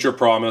for a future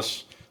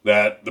promise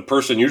that the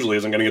person usually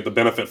isn't going to get the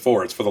benefit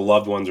for. It's for the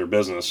loved ones or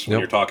business when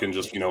you're talking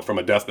just, from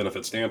a death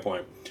benefit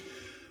standpoint.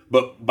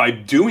 But by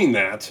doing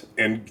that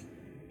and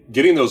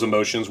getting those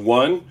emotions,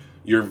 one,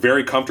 you're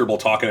very comfortable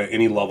talking at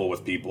any level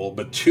with people,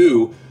 but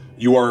two,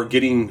 you are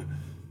getting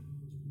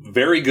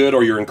very good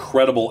or you're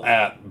incredible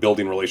at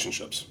building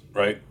relationships,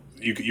 right?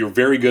 You're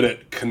very good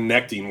at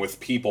connecting with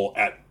people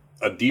at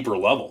a deeper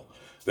level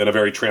than a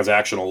very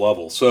transactional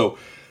level. So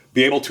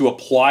be able to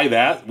apply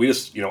that,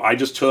 I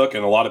just took,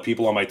 and a lot of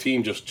people on my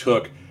team just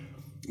took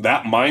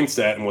that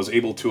mindset and was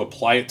able to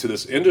apply it to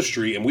this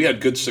industry. And we had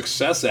good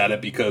success at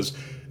it because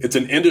it's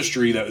an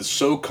industry that is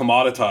so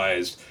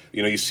commoditized.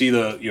 You see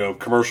the,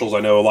 commercials. I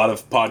know a lot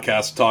of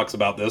podcasts talks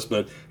about this,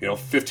 but,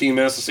 15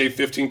 minutes to save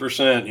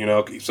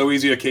 15%, so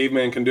easy a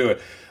caveman can do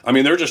it. I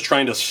mean, they're just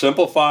trying to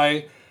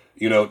simplify,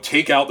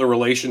 take out the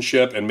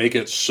relationship and make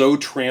it so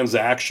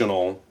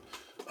transactional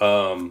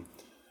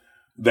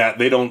that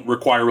they don't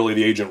require really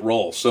the agent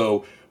role.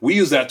 So we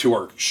use that to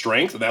our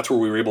strength. That's where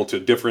we were able to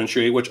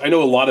differentiate, which I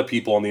know a lot of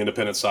people on the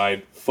independent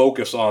side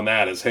focus on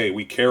that as, hey,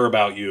 we care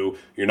about you.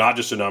 You're not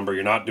just a number.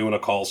 You're not doing a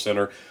call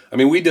center. I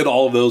mean, we did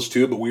all of those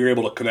too, but we were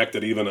able to connect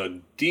at even a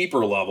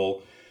deeper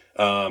level.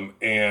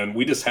 And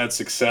we just had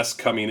success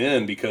coming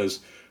in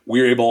because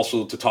we were able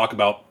also to talk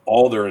about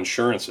all their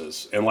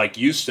insurances. And like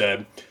you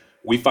said,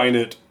 we find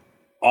it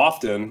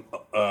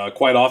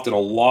quite often, a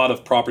lot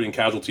of property and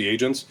casualty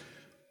agents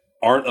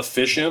aren't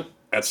efficient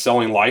at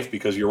selling life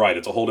because you're right,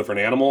 it's a whole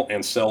different animal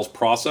and sales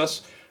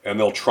process, and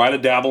they'll try to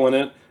dabble in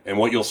it. And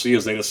what you'll see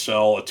is they just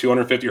sell a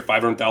 $250,000 or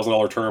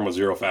 $500,000 term with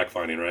zero fact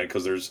finding, right?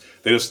 Because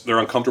they're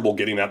uncomfortable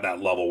getting at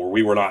that level where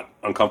we were not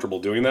uncomfortable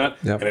doing that,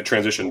 and it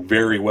transitioned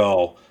very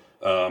well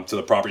to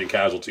the property and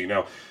casualty.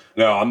 Now,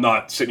 I'm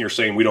not sitting here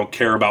saying we don't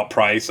care about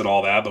price and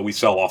all that, but we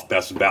sell off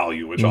best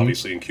value, which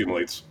obviously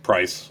accumulates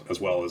price as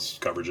well as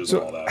coverages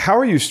and all that. How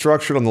are you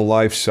structured on the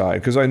life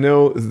side? Because I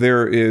know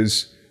there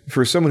is,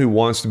 for someone who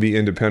wants to be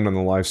independent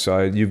on the life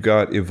side, you've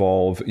got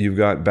Evolve, you've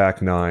got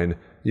Back Nine,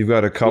 you've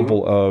got a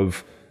couple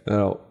of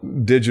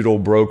digital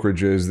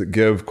brokerages that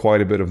give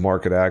quite a bit of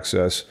market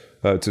access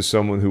to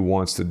someone who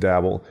wants to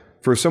dabble.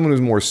 For someone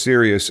who's more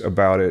serious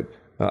about it,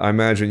 I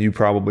imagine you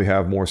probably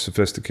have more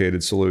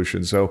sophisticated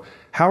solutions. So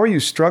how are you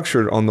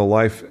structured on the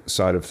life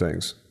side of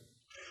things?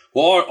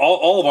 Well,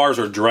 all of ours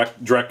are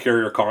direct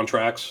carrier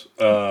contracts.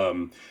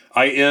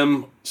 I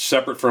am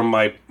separate from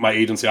my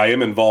agency. I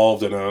am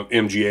involved in a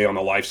MGA on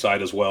the life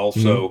side as well.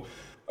 So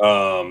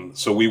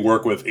we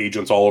work with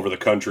agents all over the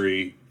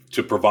country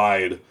to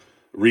provide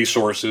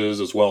resources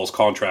as well as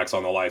contracts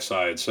on the life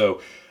side.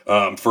 So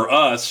for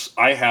us,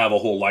 I have a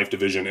whole life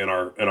division in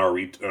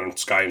our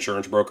Sky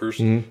Insurance Brokers.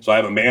 So I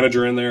have a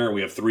manager in there.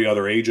 We have 3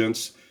 other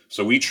agents.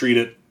 So we treat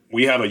it.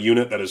 We have a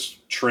unit that is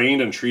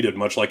trained and treated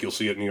much like you'll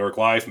see at New York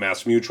Life,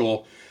 Mass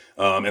Mutual,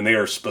 and they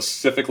are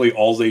specifically,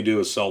 all they do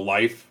is sell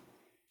life,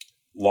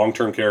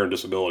 long-term care, and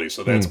disability.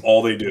 So that's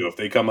all they do. If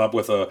they come up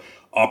with a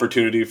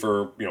opportunity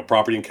for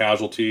property and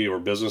casualty or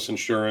business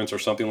insurance or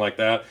something like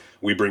that,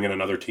 we bring in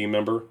another team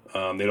member.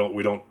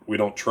 We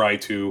don't try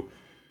to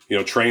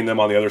train them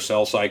on the other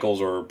sales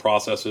cycles or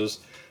processes,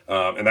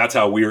 and that's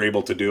how we are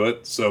able to do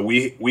it. So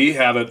we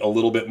have it a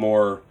little bit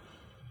more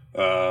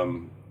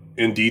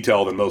in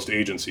detail than most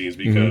agencies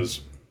because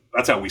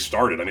that's how we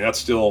started. I mean,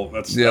 that's your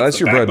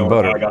bread and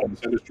butter. I got in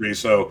this industry,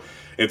 so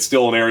it's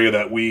still an area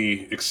that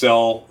we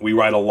excel. We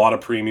write a lot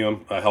of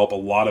premium, help a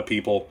lot of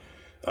people,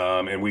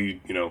 and we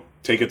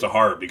take it to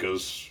heart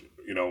because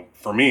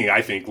for me,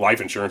 I think life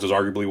insurance is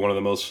arguably one of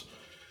the most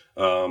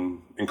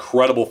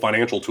incredible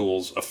financial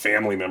tools a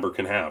family member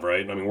can have.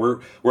 Right? I mean, where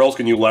else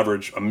can you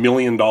leverage $1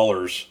 million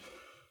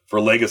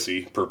for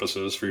legacy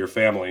purposes for your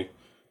family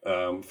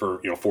for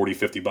 40,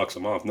 $50 a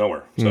month,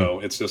 nowhere. So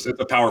it's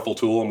a powerful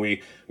tool, and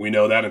we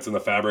know that it's in the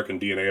fabric and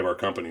DNA of our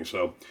company.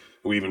 So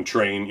we even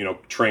train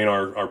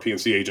our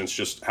P&C agents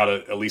just how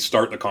to at least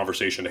start the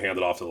conversation to hand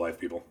it off to the life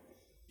people.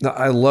 Now,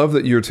 I love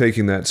that you're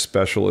taking that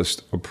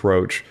specialist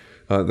approach.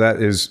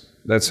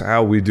 That's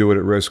how we do it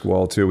at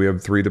Riskwall too. We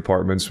have 3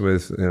 departments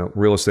with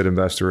real estate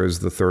investor is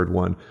the third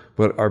one,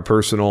 but our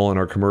personal and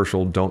our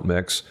commercial don't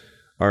mix.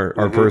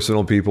 Our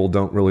personal people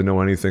don't really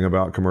know anything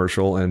about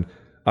commercial, and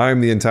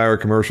I'm the entire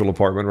commercial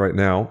department right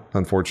now,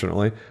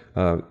 unfortunately.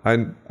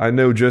 I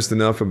know just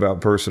enough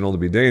about personal to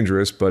be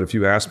dangerous, but if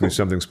you ask me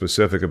something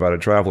specific about a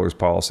traveler's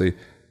policy,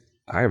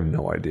 I have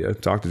no idea.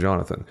 Talk to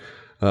Jonathan.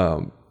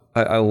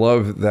 I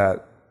love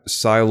that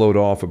siloed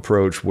off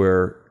approach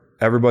where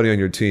everybody on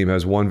your team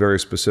has one very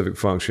specific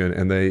function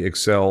and they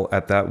excel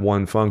at that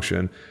one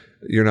function.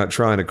 You're not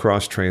trying to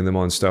cross-train them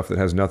on stuff that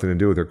has nothing to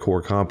do with their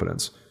core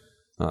competence.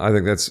 I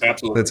think that's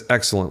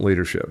excellent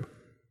leadership.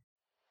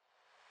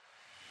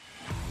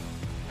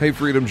 Hey,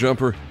 Freedom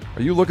Jumper,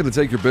 are you looking to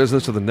take your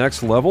business to the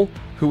next level?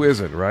 Who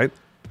isn't, right?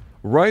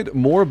 Write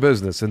more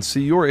business and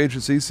see your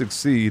agency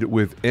succeed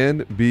with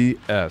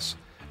NBS.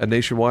 At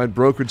Nationwide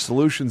Brokerage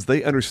Solutions,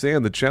 they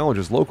understand the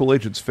challenges local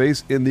agents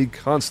face in the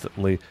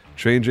constantly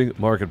changing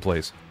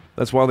marketplace.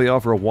 That's why they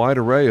offer a wide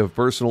array of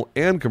personal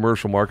and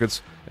commercial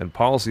markets and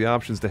policy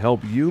options to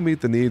help you meet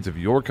the needs of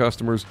your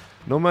customers,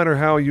 no matter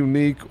how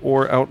unique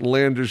or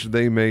outlandish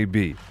they may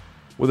be.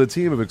 With a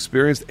team of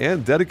experienced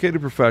and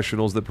dedicated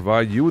professionals that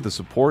provide you with the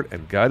support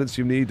and guidance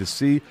you need to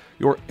see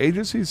your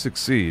agency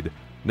succeed,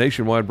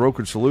 Nationwide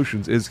Brokerage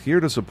Solutions is here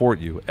to support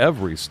you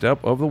every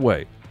step of the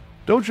way.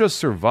 Don't just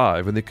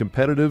survive in the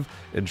competitive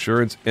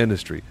insurance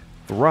industry.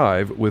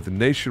 Thrive with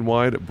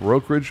Nationwide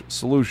Brokerage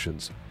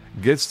Solutions.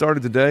 Get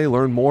started today.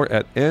 Learn more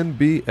at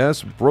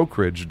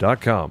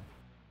nbsbrokerage.com.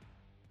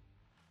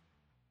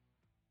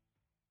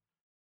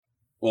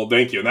 Well,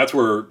 thank you. And that's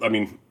where,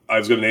 I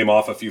was going to name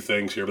off a few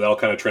things here, but that'll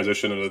kind of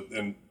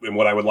transition in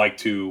what I would like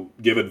to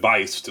give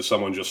advice to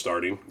someone just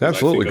starting.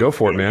 Absolutely. Go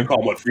for it, man. You call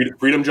them what?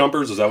 Freedom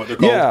Jumpers? Is that what they're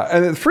called? Yeah.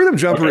 And Freedom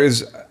Jumper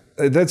is...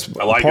 That's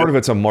part of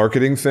it's a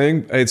marketing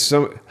thing. At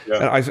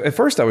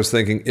first I was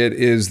thinking it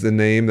is the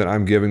name that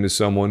I'm giving to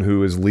someone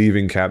who is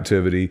leaving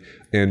captivity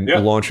and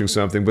launching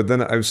something. But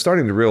then I was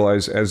starting to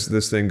realize as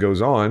this thing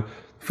goes on,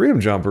 Freedom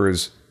Jumper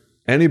is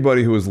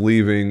anybody who is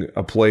leaving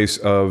a place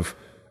of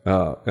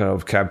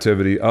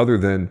captivity other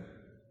than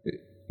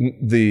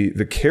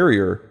the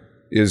carrier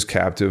is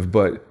captive,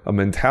 but a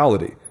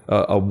mentality,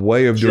 a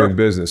way of doing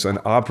business, an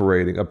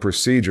operating, a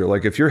procedure.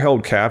 Like if you're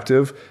held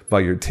captive by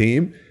your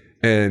team,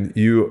 and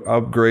you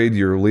upgrade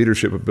your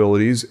leadership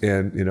abilities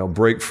and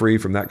break free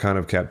from that kind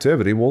of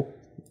captivity, well,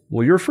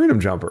 you're a Freedom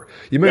Jumper.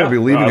 You may not be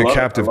leaving a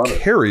captive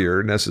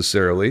carrier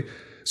necessarily.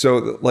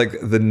 So like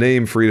the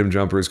name Freedom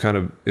Jumper is kind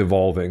of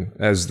evolving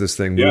as this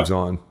thing moves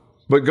on.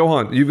 But go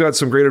on. You've got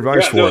some great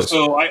advice for us.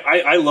 So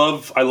I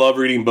love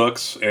reading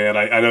books, and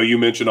I know you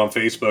mentioned on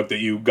Facebook that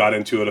you got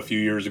into it a few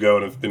years ago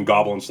and have been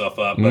gobbling stuff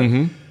up.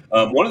 But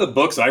one of the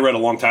books I read a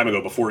long time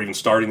ago before even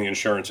starting the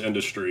insurance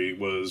industry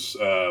was,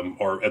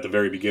 or at the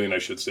very beginning, I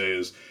should say,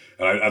 is,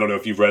 and I don't know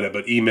if you've read it,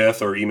 but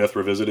E-Myth or E-Myth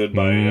Revisited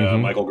by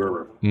Michael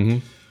Gerber.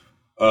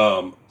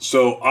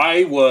 So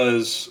I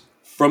was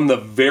from the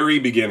very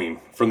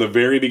beginning,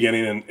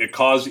 and it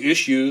caused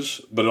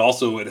issues, but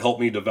it helped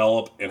me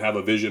develop and have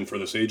a vision for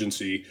this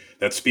agency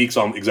that speaks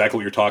on exactly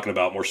what you're talking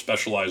about, more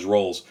specialized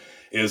roles.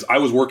 Is I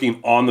was working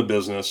on the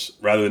business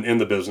rather than in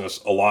the business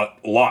a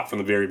lot from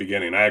the very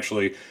beginning. I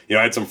actually,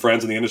 I had some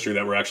friends in the industry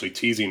that were actually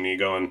teasing me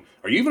going,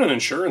 are you even an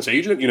insurance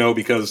agent?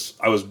 Because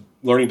I was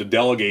learning to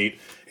delegate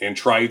and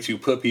try to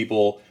put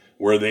people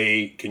where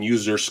they can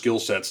use their skill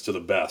sets to the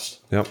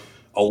best. Yep.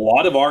 A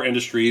lot of our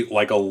industry,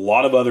 like a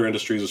lot of other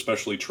industries,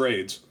 especially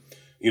trades,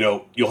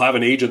 you'll have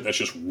an agent that's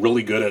just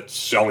really good at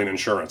selling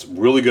insurance,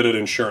 really good at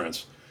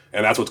insurance.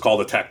 And that's what's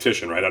called a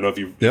tactician, right? I don't know if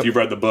you've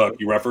read the book,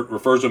 he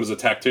refers to him as a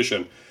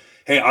tactician.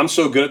 Hey, I'm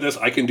so good at this.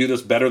 I can do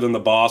this better than the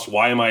boss.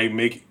 Why am I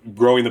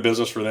growing the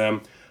business for them?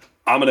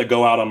 I'm going to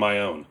go out on my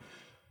own.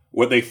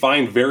 What they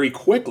find very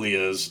quickly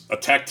is a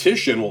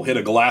tactician will hit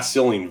a glass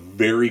ceiling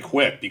very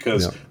quick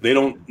because they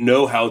don't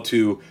know how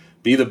to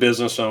be the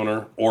business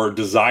owner or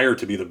desire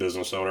to be the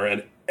business owner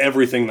and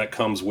everything that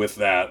comes with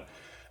that.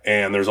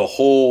 And there's a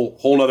whole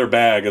nother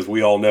bag, as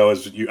we all know,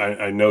 as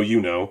I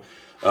know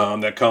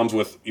that comes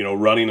with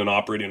running and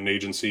operating an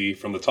agency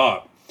from the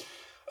top.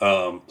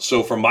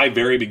 So from my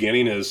very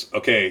beginning is,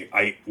 okay,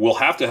 I will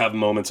have to have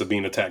moments of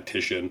being a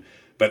tactician,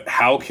 but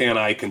how can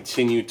I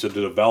continue to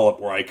develop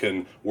where I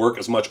can work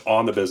as much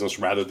on the business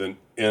rather than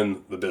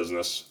in the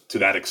business to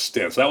that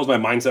extent? So that was my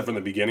mindset from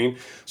the beginning.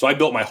 So I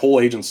built my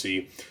whole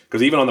agency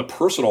because even on the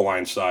personal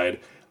line side,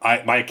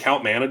 my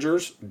account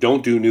managers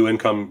don't do new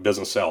income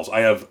business sales.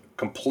 I have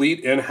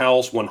complete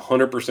in-house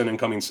 100%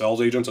 incoming sales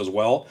agents as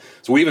well.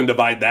 So we even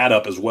divide that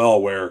up as well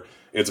where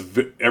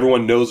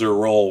everyone knows their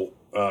role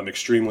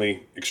extremely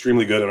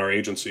good in our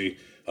agency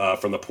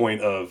from the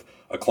point of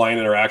a client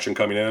interaction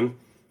coming in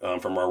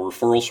from our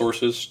referral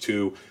sources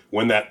to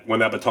when that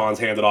baton's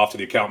handed off to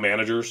the account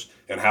managers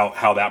and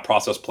how that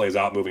process plays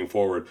out moving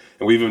forward.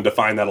 And we've even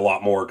defined that a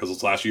lot more because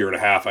this last year and a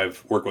half,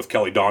 I've worked with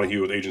Kelly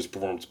Donahue with Agency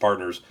Performance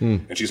Partners,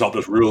 and she's helped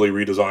us really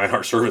redesign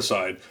our service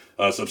side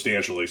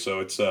substantially. So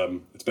it's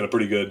been a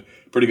pretty good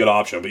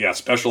option. But yeah,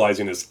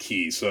 specializing is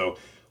key. So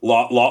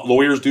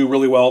lawyers do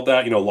really well at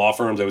that. Law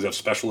firms always have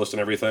specialists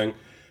and everything.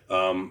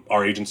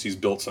 Our agency's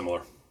built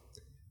similar.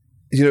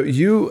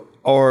 You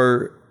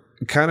are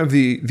kind of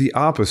the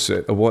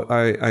opposite of what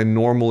I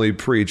normally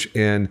preach,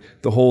 and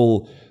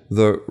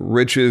the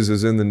riches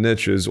is in the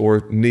niches,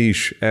 or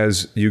niche,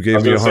 as you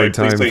gave me a hard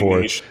time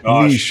for. Niche.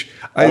 Niche.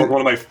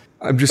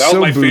 I'm just so that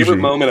was my bougie. favorite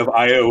moment of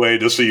IOA,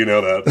 just so you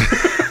know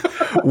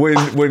that.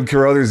 when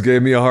Carruthers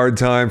gave me a hard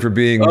time for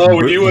being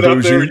when you went bougie.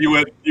 up there,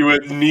 you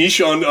went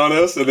niche on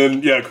us, and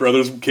then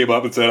Carruthers came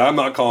up and said, "I'm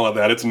not calling it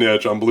that. It's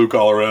niche. I'm blue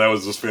collar." That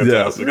was just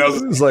fantastic. Yeah,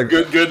 that was like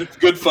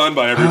good fun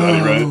by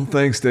everybody, right?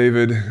 Thanks,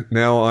 David.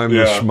 Now I'm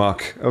a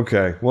schmuck.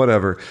 Okay,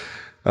 whatever.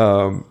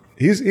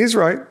 He's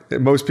right.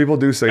 Most people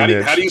do say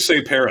niche. How do you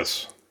say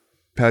Paris?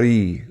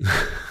 Paris.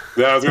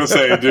 Yeah, I was going to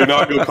say, do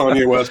not go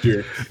Kanye West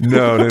here.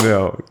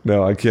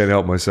 No, I can't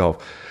help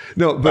myself.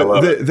 No,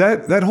 but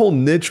that whole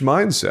niche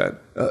mindset,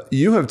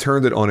 you have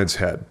turned it on its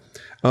head.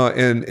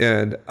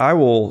 And I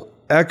will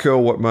echo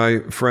what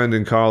my friend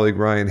and colleague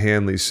Ryan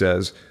Hanley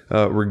says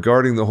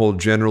regarding the whole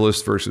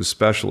generalist versus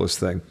specialist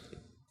thing.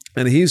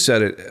 And he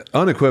said it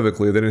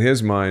unequivocally that in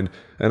his mind,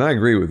 and I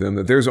agree with him,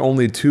 that there's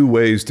only two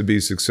ways to be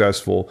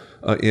successful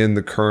in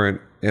the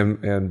current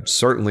and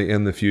certainly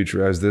in the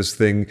future as this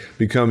thing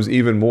becomes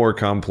even more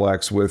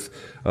complex with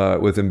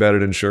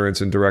embedded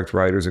insurance and direct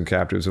writers and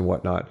captives and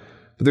whatnot.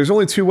 But there's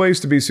only two ways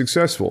to be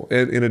successful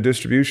in a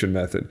distribution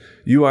method.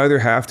 You either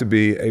have to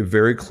be a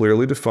very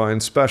clearly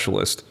defined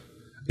specialist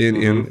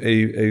in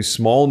a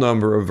small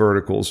number of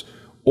verticals,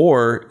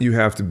 or you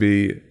have to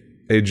be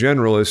a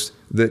generalist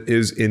that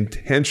is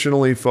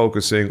intentionally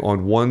focusing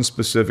on one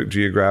specific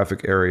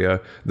geographic area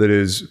that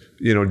is,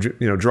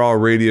 draw a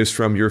radius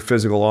from your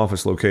physical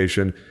office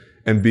location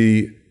and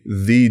be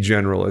the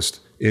generalist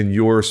in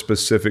your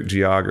specific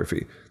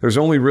geography. There's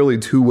only really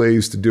two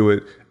ways to do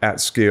it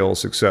at scale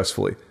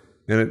successfully.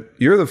 And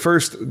you're the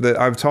first that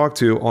I've talked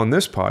to on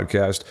this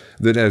podcast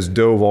that has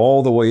dove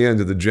all the way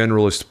into the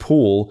generalist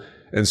pool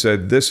and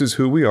said, this is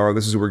who we are,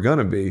 this is who we're going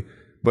to be.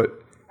 But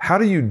how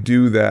do you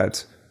do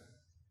that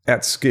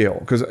at scale?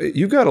 Because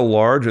you've got a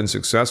large and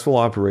successful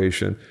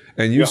operation,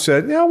 and you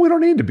said, no, we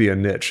don't need to be a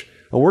niche.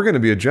 Well, we're going to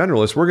be a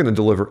generalist. We're going to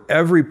deliver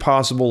every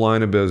possible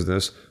line of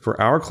business for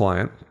our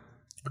client,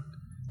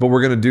 but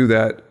we're going to do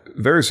that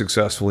very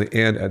successfully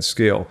and at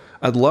scale.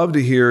 I'd love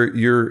to hear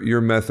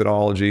your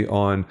methodology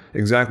on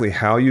exactly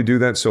how you do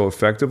that so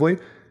effectively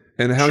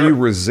and how you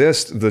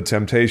resist the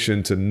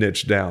temptation to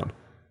niche down.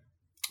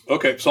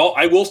 Okay, so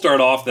I will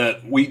start off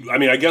that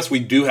I guess we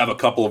do have a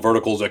couple of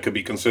verticals that could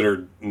be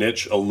considered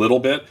niche a little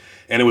bit,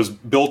 and it was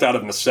built out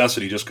of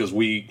necessity just because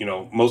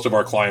most of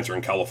our clients are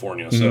in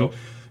California. So,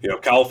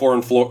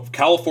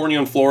 California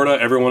and Florida,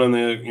 everyone in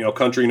the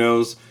country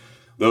knows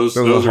those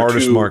are the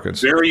hardest two markets.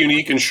 Very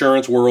unique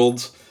insurance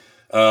worlds.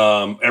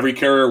 Every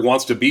carrier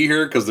wants to be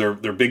here because they're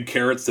big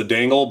carrots to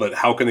dangle, but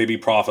how can they be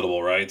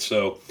profitable, right?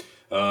 So,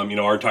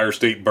 our entire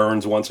state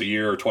burns once a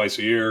year or twice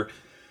a year.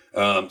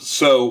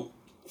 So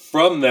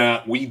from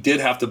that, we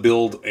did have to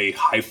build a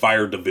high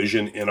fire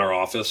division in our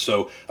office.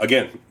 So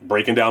again,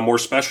 breaking down more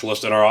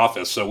specialists in our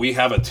office. So we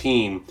have a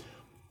team,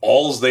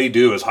 all they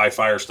do is high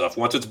fire stuff.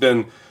 Once it's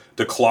been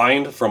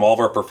declined from all of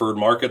our preferred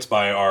markets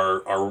by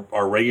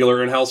our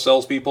regular in-house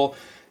salespeople,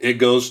 it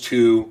goes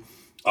to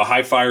a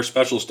high fire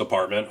specialist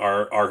department.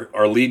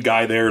 Our lead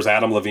guy there is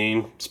Adam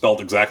Levine,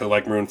 spelled exactly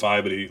like Maroon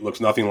 5, but he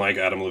looks nothing like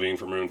Adam Levine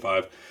from Maroon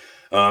 5.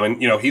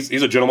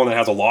 He's a gentleman that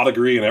has a law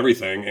degree and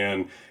everything,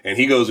 and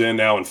he goes in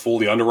now and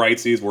fully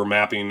underwrites these. We're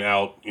mapping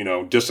out,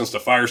 distance to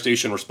fire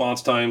station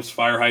response times,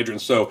 fire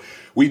hydrants. So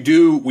we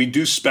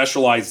do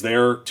specialize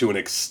there to an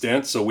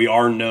extent. So we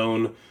are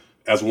known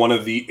as one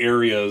of the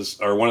areas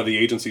or one of the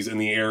agencies in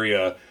the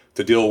area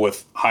to deal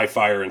with high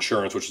fire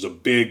insurance, which is a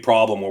big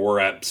problem where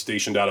we're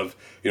stationed out of,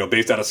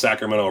 based out of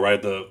Sacramento,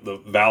 right at the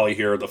valley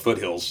here, the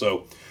foothills.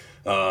 So.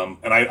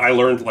 And I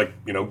learned,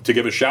 to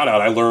give a shout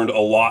out, I learned a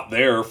lot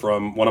there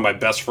from one of my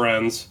best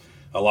friends.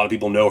 A lot of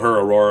people know her,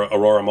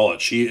 Aurora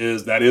Mullet.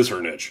 That is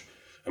her niche.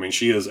 I mean,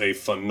 she is a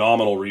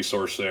phenomenal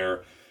resource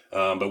there.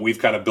 But we've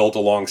kind of built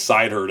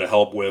alongside her to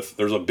help with,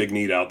 there's a big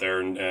need out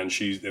there, and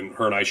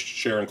her and I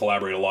share and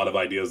collaborate a lot of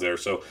ideas there.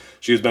 So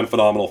she has been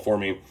phenomenal for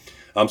me.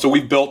 So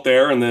we've built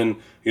there, and then,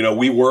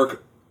 we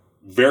work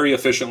very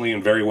efficiently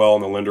and very well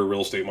in the lender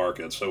real estate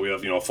market. So we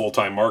have,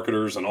 full-time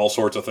marketers and all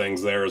sorts of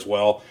things there as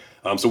well.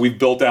 So we've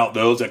built out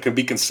those that can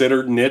be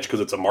considered niche because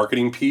it's a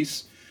marketing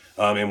piece.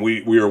 And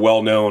we are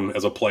well known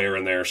as a player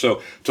in there.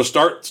 So to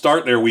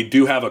start there, we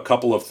do have a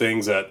couple of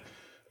things that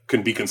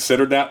can be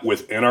considered that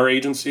within our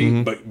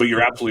agency, but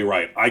you're absolutely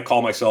right. I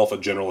call myself a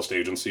generalist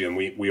agency, and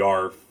we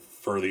are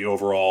for the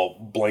overall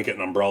blanket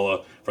and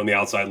umbrella from the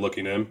outside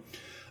looking in.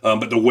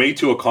 But the way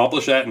to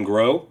accomplish that and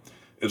grow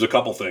is a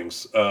couple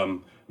things.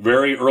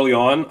 very early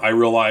on, I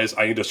realized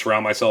I need to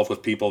surround myself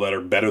with people that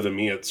are better than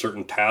me at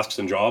certain tasks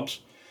and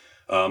jobs.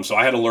 So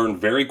I had to learn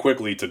very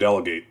quickly to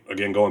delegate.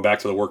 Again, going back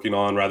to the working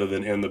on rather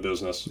than in the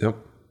business. Yep.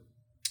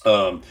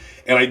 And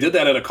I did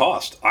that at a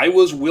cost. I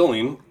was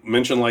willing,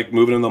 mention like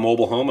moving in the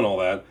mobile home and all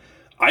that.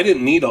 I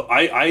didn't need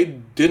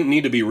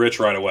to be rich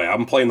right away.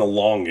 I'm playing the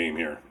long game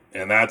here,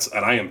 and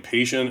I am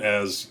patient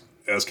as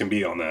can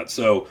be on that.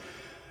 So,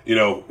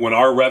 when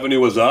our revenue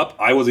was up,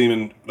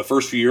 the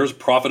first few years,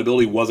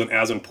 profitability wasn't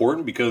as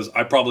important because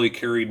I probably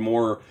carried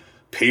more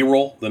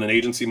payroll than an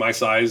agency my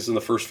size in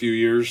the first few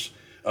years,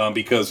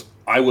 because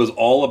I was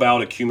all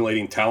about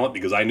accumulating talent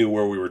because I knew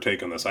where we were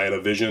taking this. I had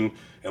a vision,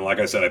 and like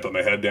I said, I put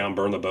my head down,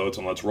 burn the boats,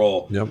 and let's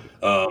roll. Yep.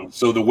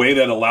 So the way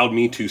that allowed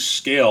me to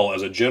scale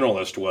as a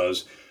generalist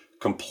was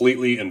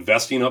completely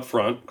investing up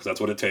front, because that's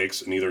what it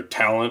takes, in either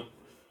talent,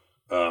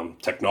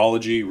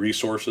 technology,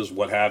 resources,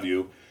 what have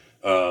you,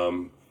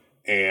 and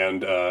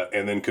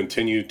then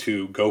continue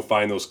to go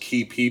find those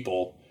key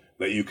people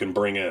that you can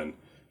bring in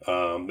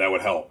that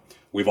would help.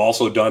 We've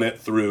also done it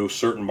through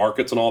certain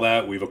markets and all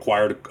that. We've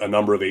acquired a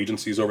number of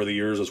agencies over the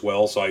years as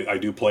well, so I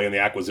do play in the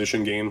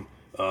acquisition game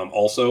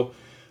also,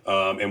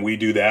 and we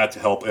do that to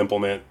help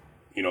implement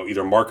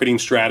either marketing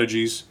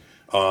strategies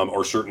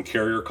or certain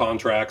carrier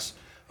contracts,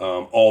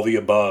 all the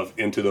above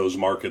into those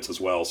markets as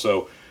well.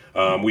 So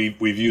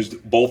we've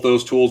used both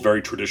those tools,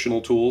 very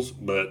traditional tools,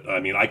 but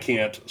I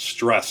can't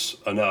stress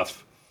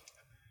enough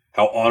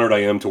how honored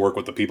I am to work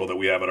with the people that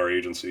we have at our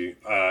agency.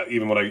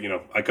 Even when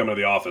I come to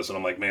the office and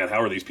I'm like, man,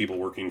 how are these people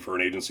working for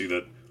an agency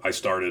that I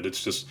started? It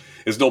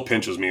still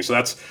pinches me. So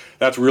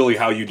that's really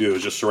how you do,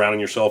 is just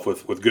surrounding yourself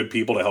with good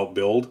people to help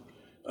build,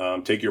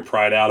 take your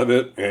pride out of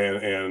it,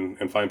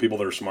 and find people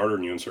that are smarter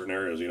than you in certain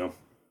areas,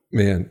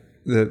 Man,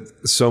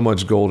 so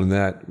much gold in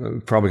that.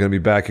 I'm probably going to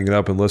be backing it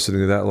up and listening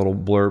to that little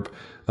blurb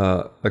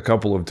a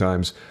couple of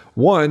times.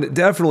 One,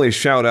 definitely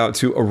shout out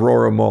to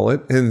Aurora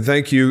Mullet, and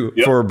thank you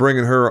for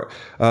bringing her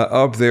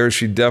up there.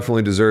 She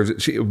definitely deserves it.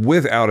 She,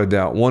 without a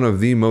doubt, one of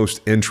the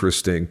most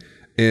interesting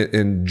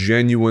and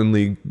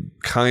genuinely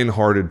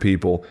kind-hearted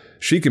people.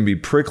 She can be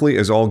prickly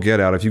as all get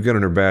out if you get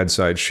on her bad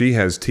side. She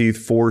has teeth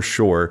for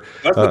sure.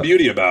 That's the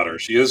beauty about her.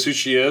 She is who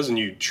she is, and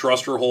you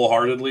trust her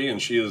wholeheartedly,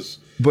 and she is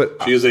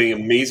an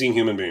amazing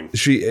human being.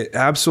 She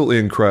absolutely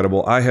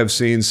incredible. I have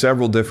seen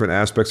several different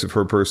aspects of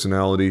her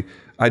personality.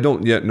 I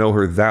don't yet know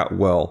her that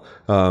well,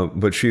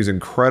 but she's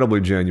incredibly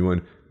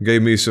genuine.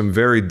 Gave me some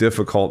very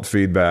difficult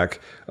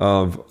feedback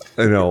of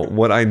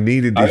what I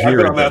needed to hear. I've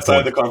been on that side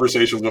of the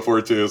conversations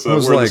before too, so I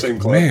was we're like, in the same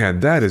club. Man,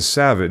 that is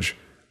savage.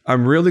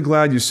 I'm really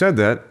glad you said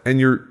that, and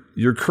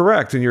you're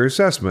correct in your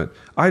assessment.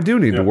 I do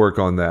need to work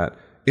on that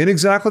in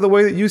exactly the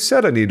way that you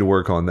said I need to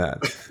work on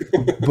that.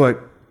 But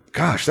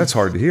gosh, that's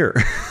hard to hear.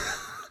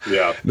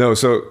 Yeah. No,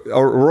 so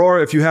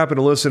Aurora, if you happen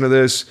to listen to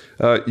this,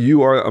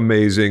 you are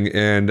amazing,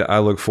 and I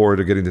look forward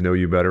to getting to know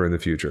you better in the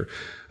future.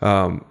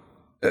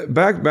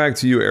 Back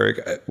to you,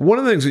 Erik. One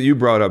of the things that you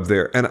brought up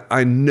there, and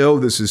I know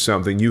this is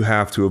something you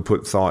have to have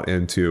put thought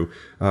into,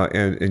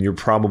 and you're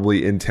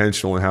probably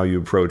intentional in how you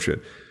approach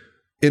it.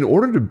 In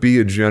order to be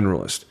a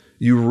generalist,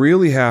 you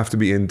really have to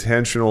be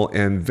intentional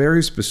and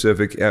very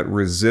specific at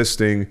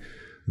resisting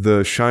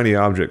the shiny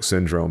object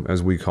syndrome,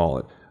 as we call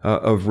it.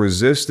 Of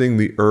resisting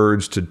the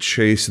urge to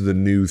chase the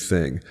new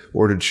thing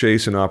or to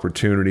chase an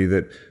opportunity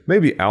that may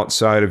be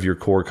outside of your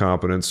core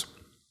competence.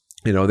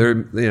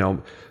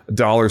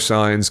 Dollar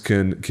signs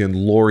can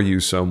lure you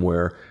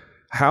somewhere.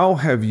 How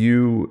have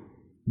you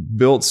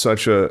built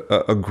such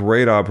a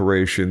great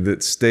operation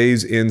that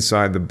stays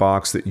inside the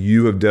box that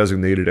you have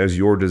designated as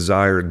your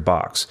desired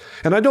box?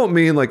 And I don't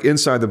mean like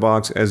inside the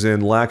box as in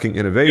lacking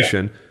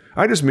innovation.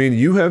 Yeah. I just mean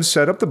you have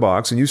set up the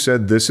box and you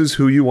said this is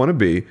who you want to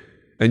be.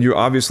 And you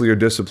obviously are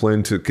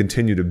disciplined to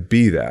continue to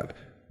be that.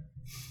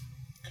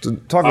 So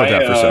talk about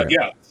that for a second.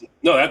 Yeah,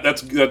 no,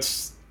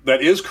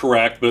 that is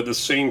correct. But at the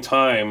same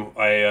time,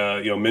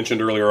 I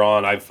mentioned earlier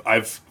on,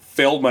 I've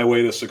failed my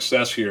way to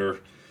success here.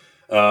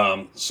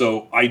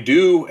 So I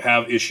do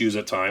have issues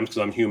at times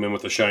because I'm human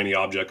with the shiny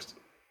object,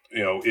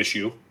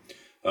 issue.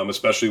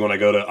 Especially when I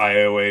go to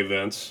IOA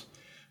events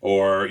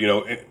or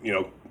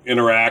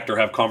interact or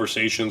have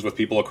conversations with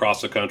people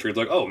across the country. It's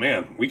like, oh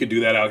man, we could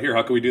do that out here.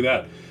 How can we do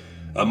that?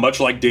 Much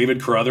like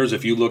David Carruthers,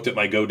 if you looked at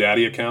my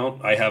GoDaddy account,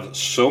 I have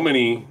so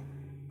many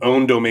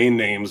own domain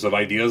names of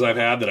ideas I've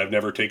had that I've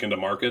never taken to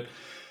market.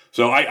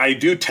 So I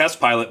do test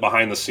pilot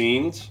behind the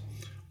scenes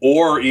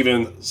or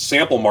even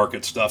sample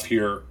market stuff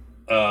here.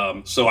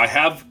 So I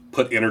have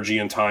put energy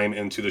and time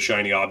into the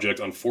shiny object,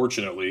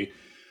 unfortunately.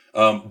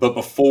 But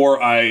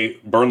before I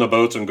burn the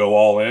boats and go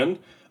all in,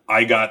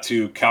 I got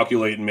to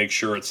calculate and make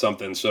sure it's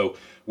something. So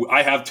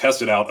I have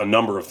tested out a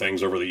number of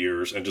things over the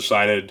years and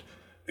decided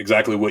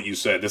exactly what you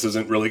said. This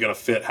isn't really going to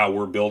fit how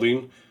we're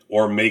building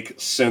or make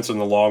sense in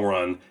the long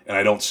run, and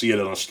I don't see it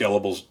in a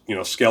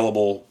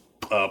scalable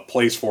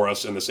place for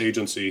us in this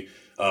agency,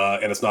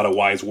 and it's not a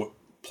wise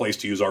place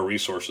to use our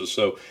resources.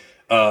 So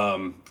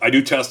I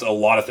do test a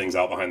lot of things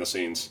out behind the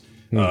scenes,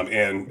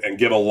 and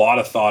give a lot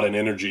of thought and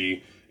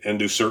energy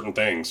into certain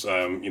things.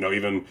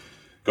 Even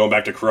going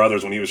back to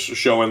Carruthers when he was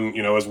showing,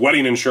 his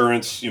wedding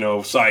insurance,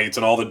 sites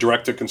and all the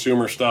direct to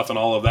consumer stuff and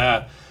all of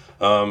that.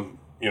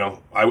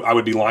 I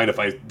would be lying if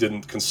I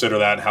didn't consider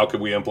that. And how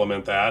could we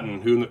implement that?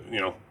 And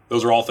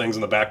those are all things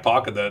in the back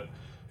pocket that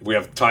if we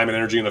have time and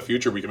energy in the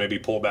future, we can maybe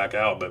pull back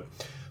out. But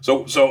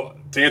so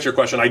to answer your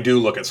question, I do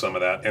look at some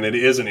of that, and it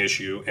is an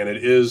issue, and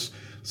it is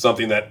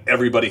something that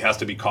everybody has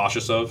to be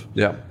cautious of.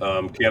 Yeah.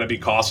 Can it be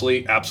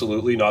costly?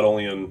 Absolutely. Not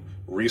only in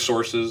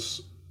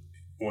resources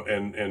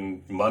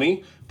and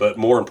money, but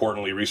more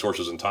importantly,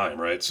 resources and time,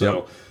 right?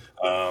 So,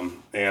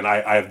 and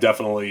I have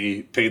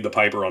definitely paid the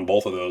piper on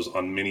both of those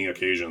on many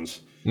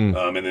occasions,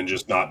 and then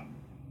just not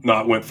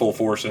went full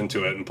force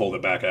into it and pulled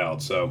it back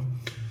out. So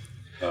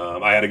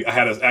I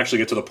had to actually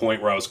get to the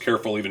point where I was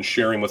careful even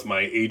sharing with my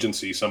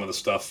agency some of the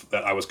stuff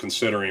that I was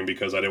considering,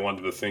 because I didn't want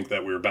them to think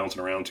that we were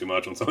bouncing around too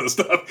much on some of the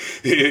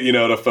stuff,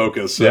 to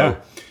focus. So,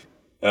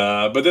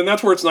 but then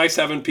that's where it's nice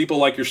having people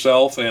like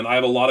yourself, and I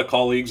have a lot of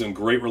colleagues and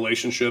great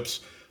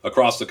relationships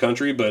across the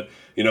country, but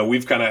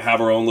we've kind of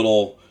have our own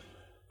little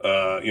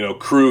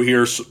crew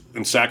here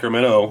in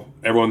Sacramento.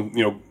 Everyone,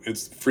 it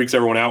freaks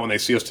everyone out when they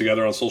see us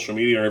together on social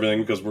media and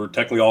everything, because we're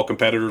technically all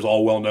competitors,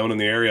 all well known in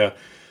the area.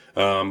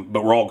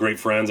 But we're all great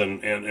friends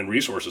and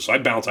resources. So I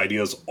bounce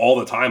ideas all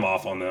the time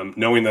off on them,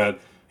 knowing that,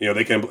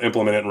 they can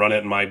implement it and run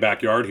it in my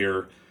backyard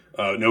here.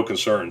 No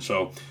concern.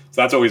 So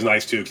that's always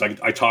nice too, because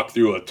I talk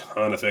through a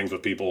ton of things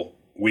with people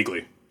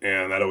weekly,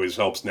 and that always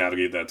helps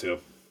navigate that too.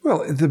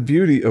 Well, the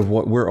beauty of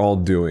what we're all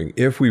doing,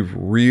 if we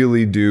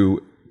really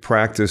do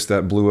practice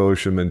that blue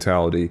ocean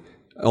mentality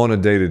on a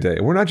day-to-day,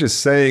 we're not just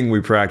saying we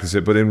practice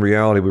it, but in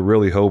reality, we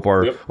really hope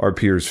our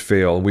peers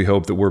fail. We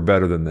hope that we're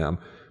better than them.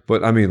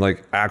 But I mean,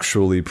 like,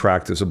 actually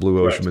practice a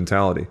blue ocean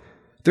mentality.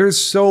 There's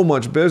so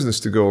much business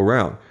to go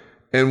around.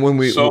 And when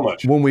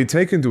we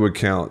take into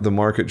account the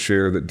market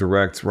share that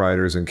direct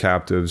writers and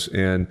captives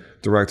and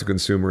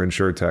direct-to-consumer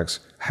insurtechs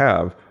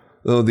have,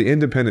 the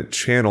independent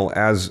channel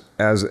as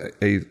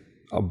a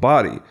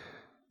body,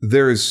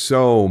 there is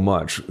so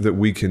much that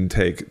we can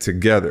take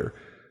together.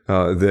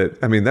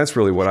 That's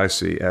really what I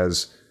see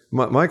as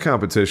my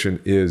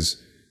competition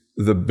is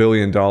the $1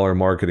 billion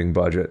marketing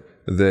budget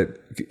that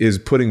is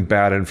putting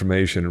bad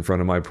information in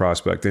front of my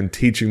prospect and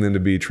teaching them to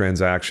be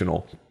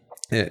transactional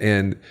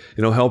and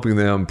helping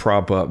them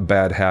prop up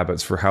bad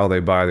habits for how they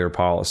buy their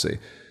policy.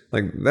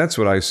 Like, that's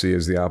what I see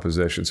as the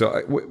opposition.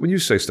 So when you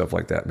say stuff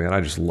like that, man,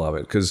 I just love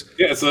it, because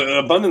it's an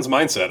abundance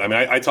mindset. I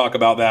mean, I talk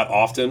about that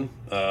often.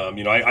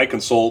 I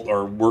consult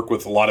or work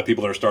with a lot of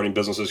people that are starting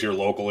businesses here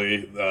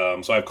locally.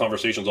 So I have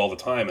conversations all the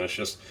time, and it's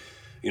just,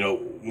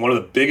 one of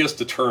the biggest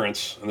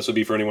deterrents, and this would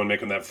be for anyone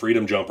making that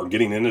freedom jump or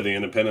getting into the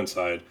independent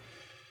side.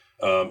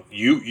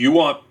 You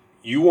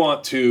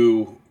want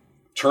to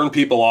turn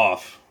people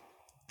off.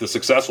 The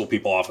successful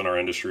people off in our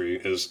industry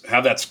is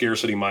have that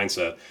scarcity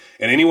mindset,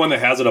 and anyone that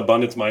has an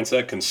abundance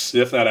mindset can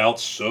sniff that out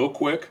so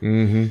quick.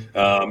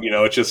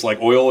 It's just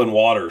like oil and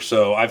water.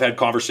 So I've had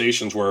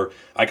conversations where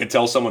I could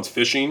tell someone's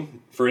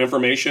fishing for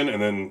information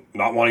and then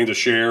not wanting to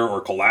share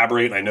or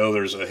collaborate. I know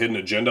there's a hidden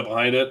agenda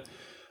behind it.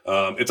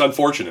 It's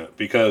unfortunate,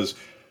 because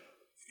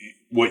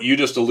what you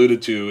just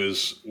alluded to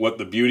is what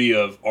the beauty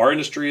of our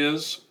industry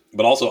is,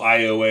 but also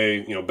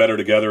IOA, Better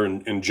Together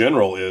in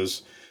general,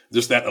 is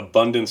just that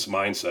abundance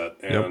mindset.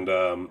 And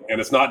and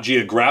it's not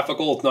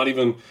geographical. It's not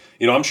even,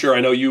 I'm sure,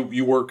 I know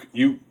you work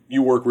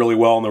really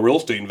well in the real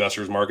estate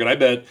investors market. I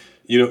bet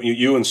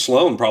you and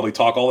Sloan probably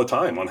talk all the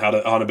time on how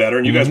to better,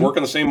 and you guys work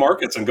in the same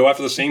markets and go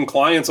after the same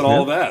clients and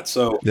all of that.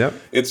 So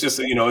it's just,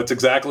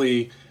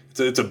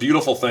 it's a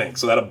beautiful thing.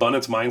 So that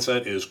abundance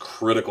mindset is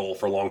critical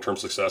for long-term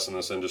success in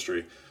this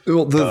industry.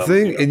 Well, the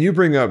thing, and you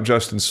bring up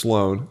Justin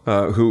Sloan,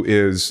 who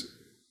is,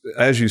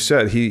 as you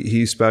said,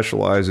 he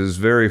specializes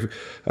very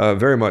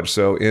much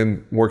so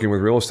in working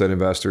with real estate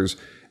investors,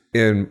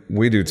 and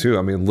we do too.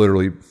 I mean,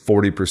 literally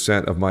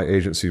 40% of my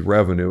agency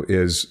revenue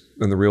is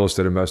in the real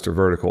estate investor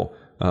vertical.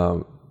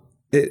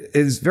 It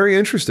is very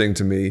interesting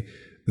to me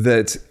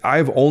that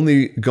I've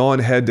only gone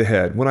head to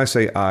head. When I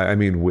say I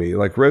mean we.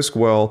 Like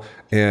Riskwell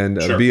and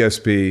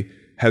BSB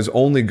has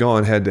only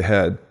gone head to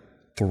head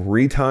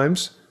 3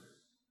 times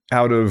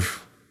out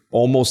of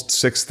almost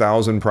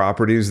 6,000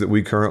 properties that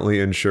we currently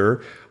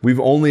insure. We've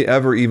only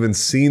ever even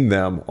seen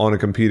them on a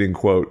competing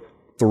quote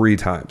 3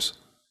 times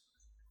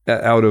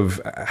out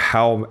of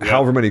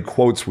however many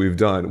quotes we've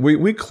done.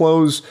 We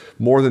close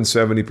more than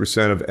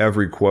 70% of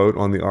every quote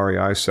on the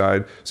REI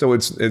side. So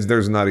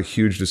there's not a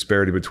huge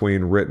disparity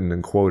between written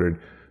and quoted.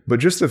 But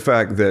just the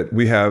fact that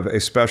we have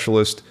a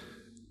specialist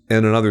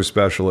and another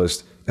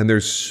specialist, and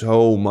there's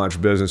so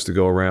much business to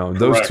go around.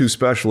 Those two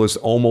specialists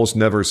almost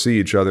never see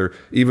each other,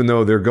 even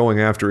though they're going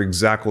after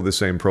exactly the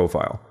same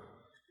profile.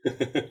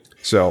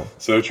 So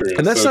true.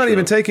 And that's not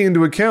even taking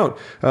into account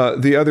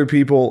the other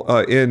people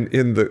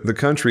in the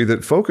country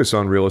that focus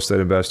on real estate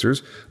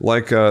investors,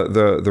 like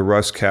the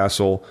Russ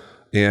Castle.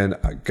 And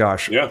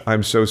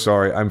I'm so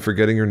sorry, I'm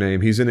forgetting your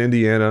name. He's in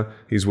Indiana.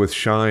 He's with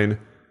Shine.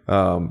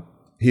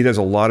 He does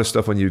a lot of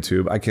stuff on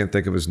YouTube. I can't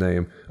think of his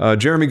name.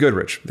 Jeremy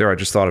Goodrich. There, I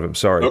just thought of him.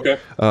 Sorry. Okay.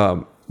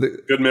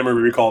 Good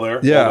memory recall there.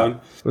 Yeah. Well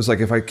done. It was like,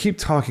 if I keep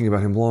talking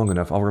about him long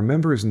enough, I'll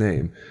remember his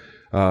name.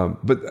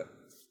 But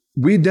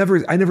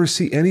I never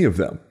see any of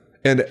them.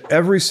 And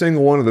every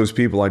single one of those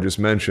people I just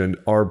mentioned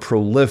are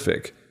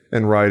prolific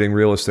in writing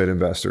real estate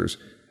investors.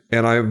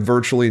 And I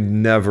virtually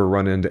never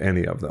run into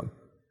any of them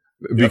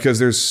because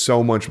there's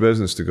so much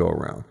business to go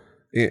around.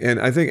 And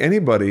I think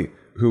anybody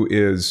who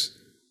is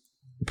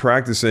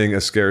practicing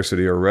a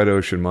scarcity or red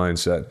ocean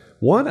mindset,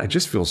 one, I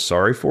just feel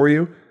sorry for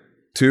you.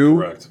 Two,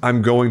 correct.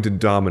 I'm going to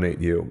dominate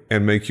you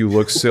and make you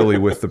look silly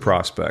with the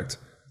prospect.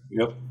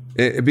 Yep.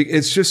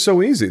 It's just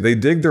so easy. They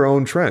dig their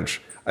own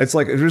trench. It's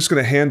like they're just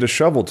going to hand a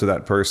shovel to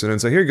that person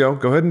and say, here you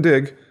go ahead and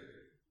dig.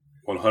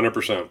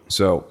 100%.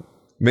 So,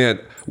 man,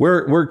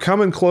 we're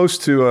coming close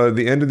to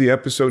the end of the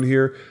episode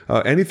here.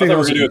 Anything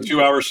else? We're going to do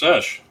a 2-hour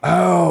sesh.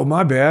 Oh,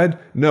 my bad.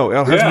 No,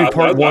 it'll have to be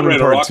part one and part two. I'm ready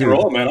to rock and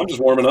roll, man. I'm just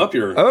warming up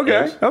here.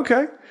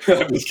 Okay.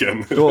 I'm just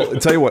kidding. Well, I'll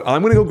tell you what,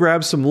 I'm going to go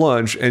grab some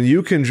lunch, and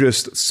you can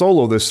just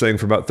solo this thing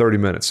for about 30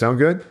 minutes. Sound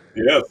good?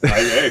 Yes.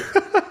 Hey,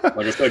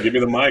 like I said, give me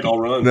the mic. I'll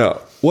run.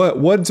 No.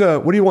 What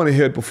do you want to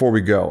hit before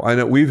we go? I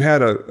know we've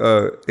had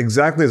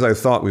exactly as I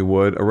thought we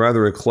would, a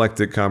rather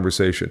eclectic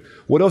conversation.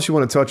 What else you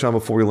want to touch on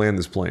before we land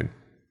this plane?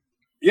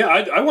 Yeah,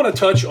 I want to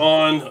touch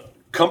on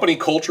company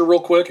culture real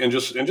quick and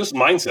just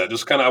mindset.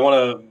 Just kind of, I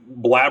want to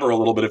blabber a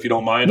little bit if you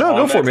don't mind. No,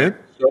 go for it, man.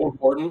 It's so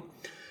important.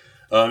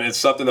 It's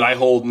something that I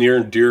hold near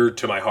and dear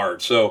to my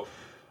heart. So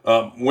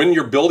when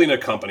you're building a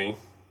company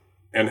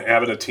and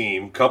having a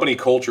team, company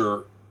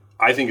culture,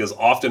 I think, is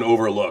often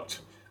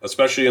overlooked,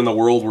 especially in the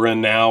world we're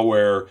in now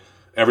where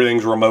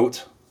everything's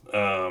remote.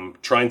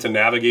 Trying to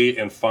navigate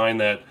and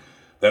find that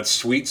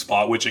sweet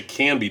spot, which it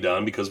can be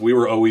done because we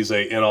were always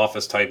a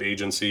in-office type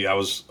agency. I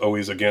was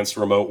always against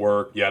remote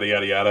work, yada,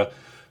 yada, yada.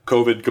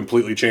 COVID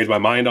completely changed my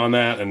mind on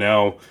that. And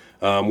now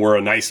we're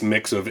a nice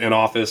mix of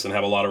in-office and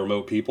have a lot of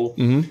remote people.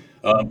 Mm-hmm.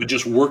 But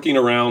just working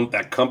around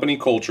that company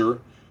culture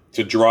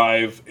to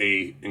drive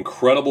a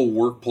incredible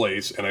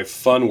workplace and a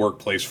fun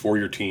workplace for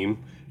your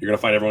team. You're going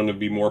to find everyone to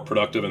be more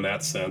productive in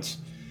that sense.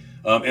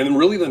 And then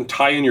really then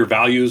tie in your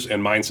values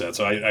and mindset.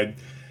 So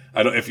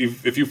I don't,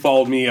 if you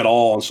followed me at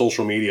all on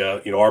social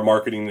media, our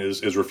marketing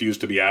is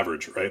refused to be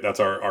average, right? That's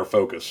our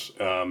focus.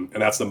 And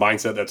that's the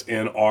mindset that's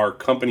in our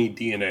company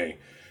DNA.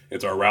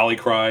 It's our rally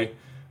cry,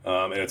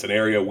 and it's an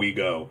area we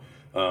go.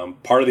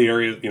 Part of the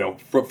area,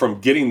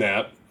 from getting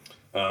that,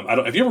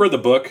 have you ever read the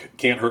book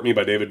Can't Hurt Me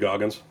by David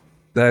Goggins?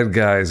 That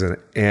guy's an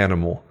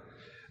animal.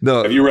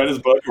 No, have you read his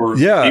book? Or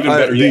yeah, even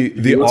better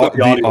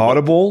the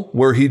Audible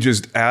where he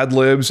just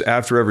ad-libs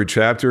after every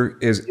chapter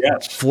is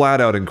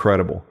flat out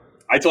incredible.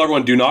 I tell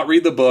everyone, do not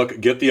read the book,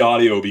 get the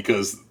audio,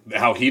 because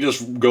how he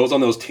just goes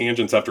on those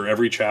tangents after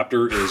every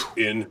chapter is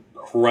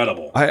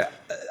incredible.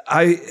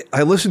 I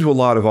listen to a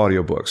lot of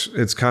audiobooks.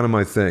 It's kind of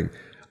my thing.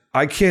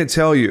 I can't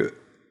tell you.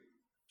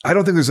 I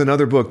don't think there's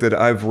another book that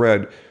I've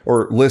read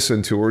or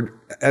listened to, or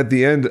at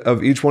the end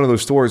of each one of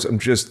those stories, I'm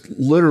just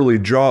literally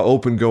jaw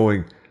open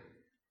going,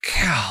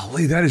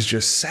 golly, that is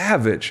just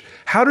savage.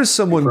 How does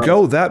someone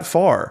go that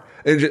far?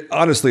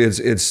 Honestly,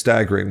 it's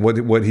staggering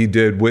what he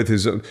did with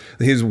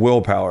his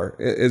willpower.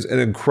 It's an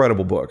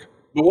incredible book.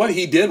 But what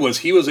he did was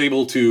he was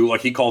able to,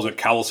 like he calls it,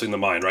 callousing the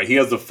mind, right? He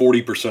has the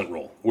 40%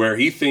 rule, where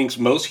he thinks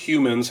most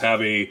humans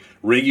have a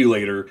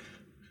regulator,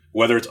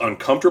 whether it's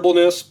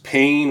uncomfortableness,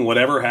 pain,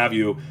 whatever have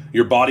you,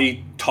 your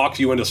body talks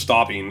you into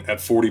stopping at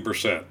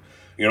 40%.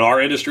 Our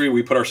industry,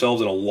 we put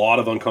ourselves in a lot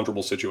of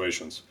uncomfortable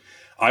situations.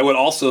 I would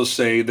also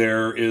say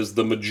there is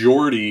the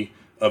majority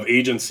of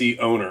agency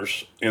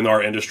owners in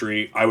our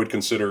industry I would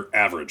consider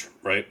average,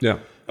 right? Yeah.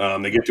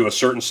 They get to a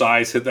certain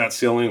size, hit that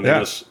ceiling, and they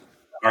just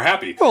are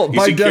happy. Well,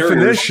 by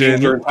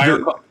definition,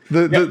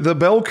 the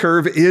bell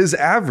curve is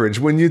average.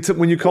 When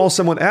you call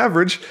someone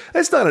average,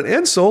 that's not an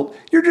insult.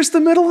 You're just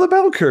the middle of the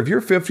bell curve.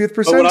 You're 50th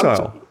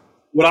percentile.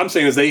 What I'm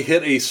saying is they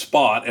hit a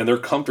spot and they're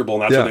comfortable,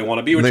 and that's where they want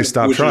to be, which is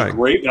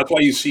great. That's why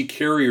you see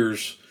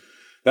carriers.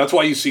 That's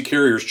why you see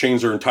carriers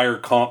change their entire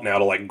comp now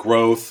to like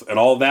growth and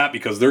all of that,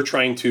 because they're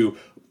trying to,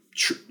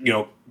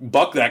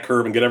 buck that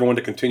curve and get everyone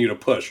to continue to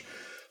push.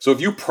 So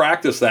if you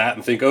practice that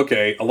and think,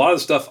 okay, a lot of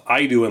the stuff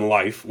I do in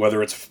life,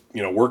 whether it's,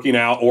 working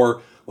out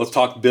or let's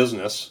talk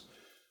business,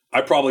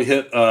 I probably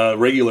hit a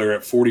regulator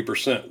at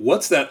 40%.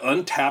 What's that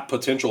untapped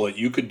potential that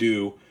you could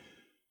do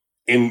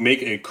and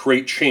make a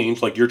great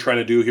change like you're trying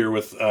to do here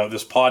with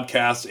this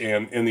podcast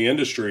and in the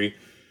industry?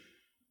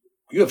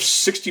 You have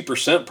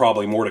 60%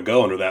 probably more to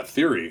go under that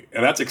theory.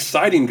 And that's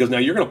exciting because now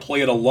you're going to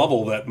play at a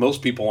level that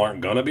most people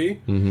aren't going to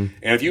be. Mm-hmm.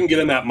 And if you can get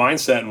in that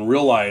mindset and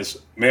realize,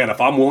 man, if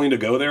I'm willing to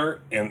go there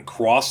and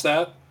cross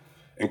that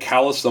and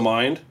callous the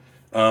mind,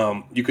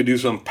 you could do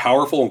some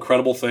powerful,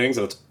 incredible things.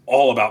 And it's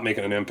all about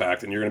making an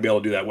impact. And you're going to be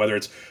able to do that, whether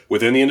it's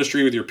within the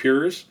industry with your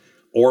peers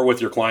or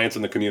with your clients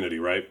in the community,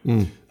 right?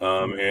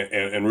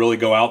 And really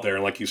go out there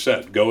and, like you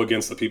said, go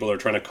against the people that are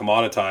trying to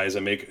commoditize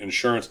and make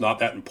insurance not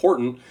that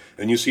important.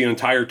 And you see an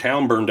entire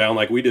town burn down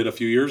like we did a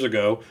few years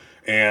ago,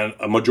 and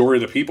a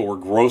majority of the people were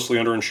grossly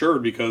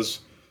underinsured because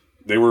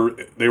they were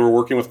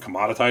working with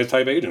commoditized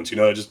type agents.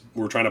 Just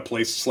were trying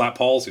to slap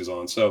policies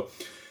on. So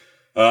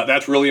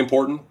That's really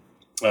important.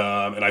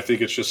 And I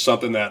think it's just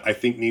something that I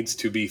think needs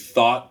to be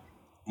thought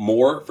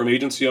more from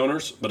agency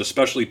owners, but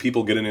especially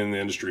people getting in the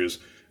industry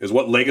is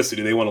what legacy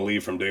do they want to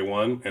leave from day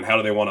one, and how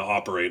do they want to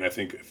operate? And I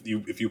think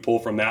if you pull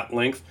from that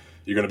length,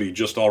 you're going to be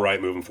just all right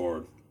moving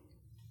forward.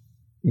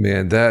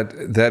 Man,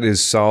 that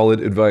is solid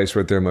advice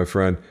right there, my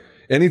friend.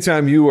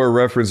 Anytime you are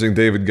referencing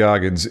David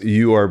Goggins,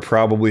 you are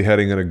probably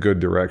heading in a good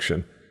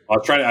direction. I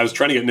was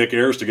trying to get Nick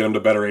Ayers to get him to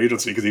Better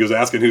Agency because he was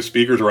asking who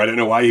speakers were. I didn't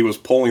know why he was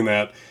pulling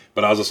that,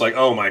 but I was just like,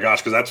 oh my gosh,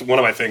 because that's one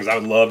of my things. I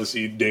would love to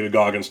see David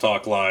Goggins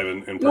talk live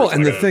in person. Well,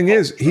 and the thing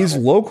is, he's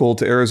local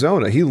to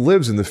Arizona. He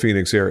lives in the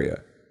Phoenix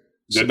area.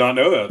 Did not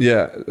know that.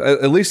 Yeah,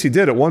 at least he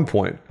did at one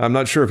point. I'm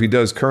not sure if he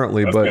does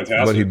currently,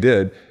 but he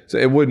did. So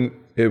it wouldn't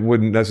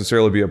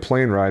necessarily be a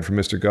plane ride for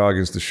Mr.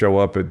 Goggins to show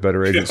up at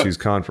Better Agency's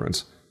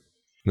conference.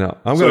 No,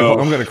 I'm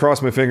gonna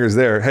cross my fingers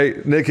there.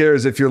 Hey, Nick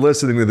Ayers, if you're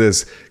listening to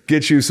this,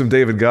 get you some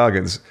David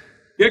Goggins.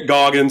 Get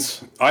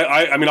Goggins.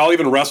 I mean, I'll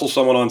even wrestle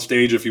someone on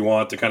stage if you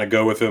want to kind of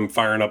go with him,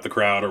 firing up the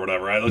crowd or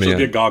whatever. Right? Let's just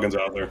get Goggins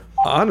out there.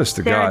 Honest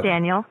to Sarah God,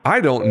 Daniel.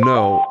 I don't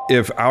know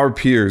if our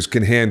peers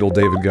can handle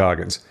David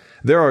Goggins.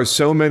 There are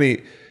so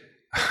many.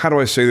 How do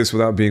I say this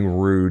without being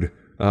rude?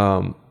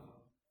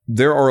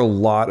 There are a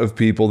lot of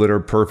people that are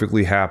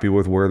perfectly happy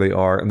with where they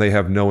are, and they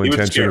have no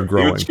intention of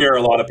growing. He would scare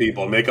a lot of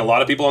people, make a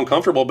lot of people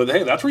uncomfortable. But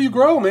hey, that's where you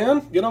grow,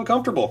 man. Get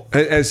uncomfortable.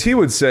 As he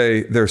would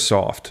say, they're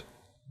soft.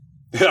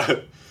 Yeah.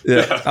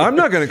 Yeah, I'm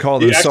not going to call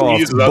them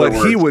soft,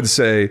 but he would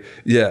say,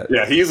 yeah.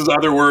 Yeah, he uses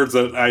other words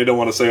that I don't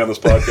want to say on this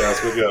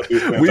podcast, but yeah,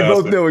 he's fantastic. We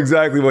both know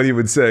exactly what he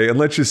would say. And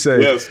let's just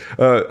say, yes.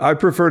 I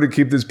prefer to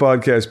keep this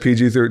podcast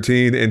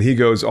PG-13, and he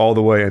goes all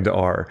the way into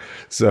R.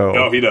 So,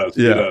 no, he does.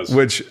 Yeah, he does.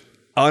 Which,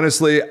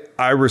 honestly,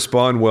 I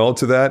respond well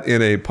to that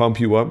in a pump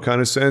you up kind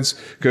of sense.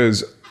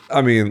 Because,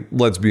 I mean,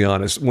 let's be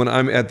honest. When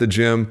I'm at the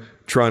gym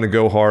trying to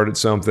go hard at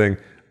something,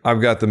 I've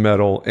got the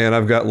metal and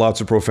I've got lots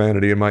of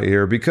profanity in my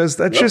ear because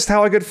that's just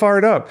how I get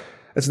fired up.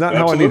 It's not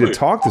how I need to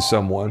talk to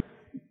someone.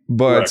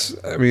 But,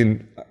 I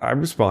mean, I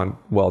respond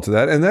well to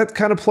that. And that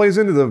kind of plays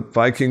into the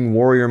Viking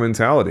warrior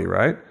mentality,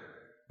 right?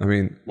 I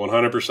mean,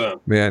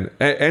 100%. Man,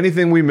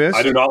 anything we missed?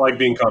 I do not like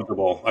being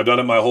comfortable. I've done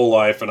it my whole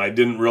life, and I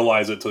didn't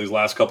realize it till these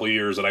last couple of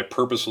years that I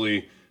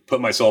purposely put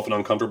myself in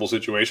uncomfortable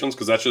situations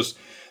because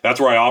that's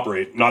where I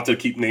operate. Not to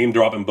keep name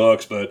dropping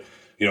books, but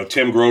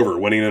Tim Grover,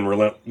 Winning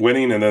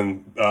and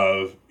then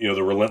the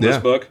Relentless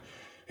book.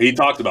 He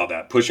talked about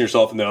that, pushing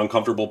yourself into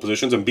uncomfortable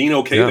positions and being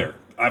okay there.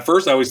 At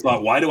first, I always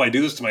thought, why do I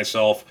do this to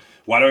myself?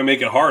 Why do I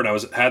make it hard?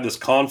 And I had this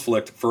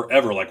conflict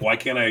forever. Like, why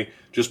can't I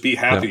just be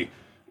happy? Yeah.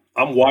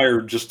 I'm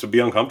wired just to be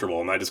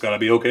uncomfortable, and I just got to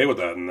be okay with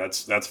that. And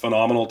that's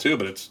phenomenal too.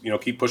 But it's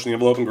keep pushing the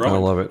envelope and growing. I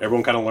love it.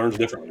 Everyone kind of learns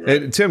differently.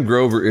 Right? And Tim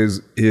Grover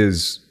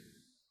is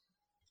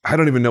I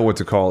don't even know what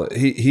to call it.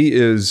 He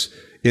is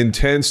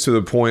intense to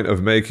the point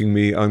of making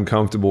me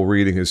uncomfortable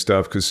reading his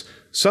stuff because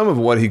some of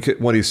what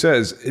he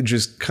says, it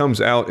just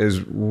comes out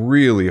as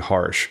really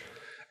harsh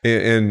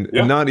and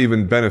not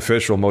even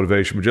beneficial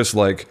motivation, but just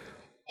like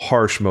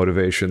harsh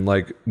motivation,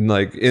 like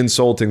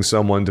insulting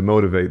someone to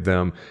motivate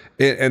them.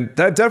 And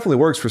that definitely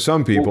works for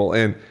some people.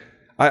 And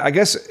I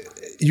guess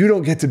you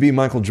don't get to be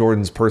Michael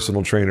Jordan's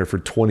personal trainer for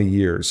 20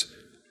 years.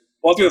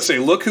 Well, I was going to say,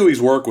 look who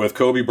he's worked with: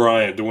 Kobe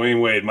Bryant,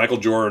 Dwayne Wade, Michael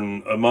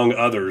Jordan, among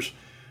others.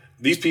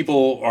 These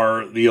people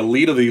are the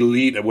elite of the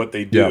elite at what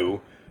they do.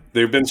 Yep.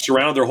 They've been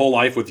surrounded their whole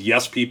life with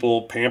yes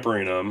people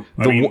pampering them.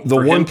 The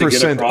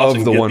 1%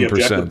 of the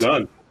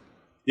 1%.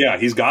 Yeah,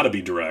 he's got to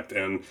be direct,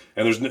 and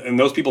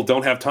those people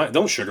don't have time.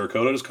 Don't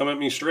sugarcoat it. Just come at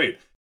me straight.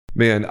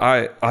 Man,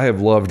 I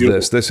have loved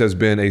this. This has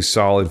been a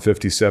solid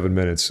 57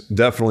 minutes.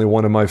 Definitely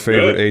one of my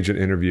favorite agent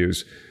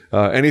interviews.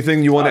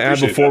 Anything you want to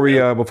add before we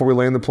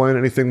land the plane?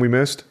 Anything we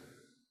missed?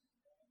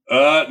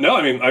 No.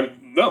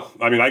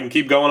 I mean, I can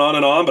keep going on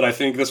and on, but I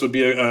think this would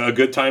be a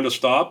good time to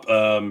stop.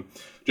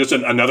 Just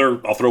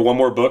another. I'll throw one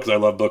more book because I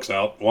love books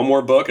out. One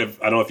more book. I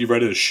don't know if you've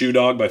read it. Is Shoe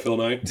Dog by Phil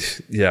Knight.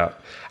 Yeah.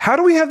 How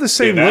do we have the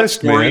same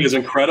list, man? That story is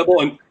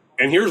incredible,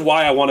 and here's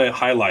why I want to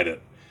highlight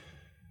it.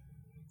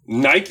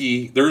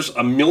 Nike. There's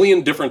a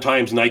million different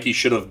times Nike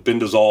should have been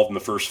dissolved in the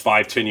first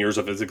 5-10 years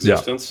of its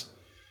existence.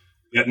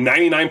 That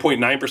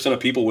 99.9% of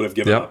people would have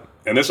given up,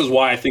 and this is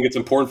why I think it's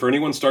important for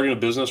anyone starting a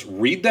business.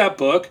 Read that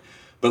book,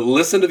 but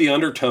listen to the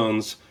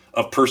undertones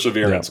of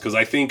perseverance, because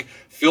I think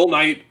Phil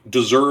Knight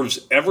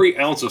deserves every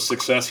ounce of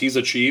success he's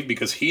achieved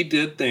because he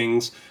did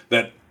things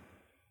that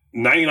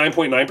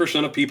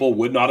 99.9% of people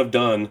would not have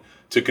done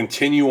to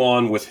continue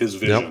on with his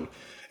vision.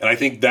 And I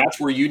think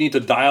that's where you need to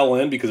dial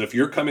in, because if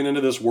you're coming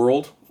into this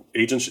world,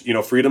 agents,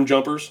 freedom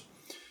jumpers,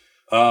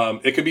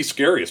 it could be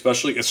scary,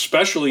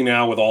 especially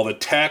now with all the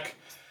tech,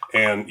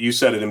 and you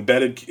said it,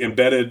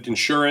 embedded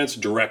insurance,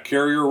 direct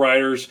carrier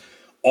riders,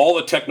 all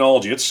the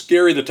technology. It's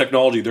scary, the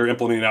technology they're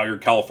implementing out here in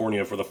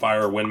California for the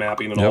fire, wind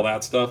mapping, and all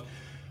that stuff.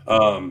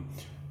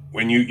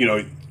 When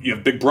you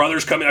have big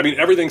brothers coming,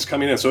 everything's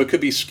coming in, so it could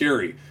be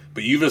scary.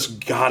 But you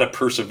just got to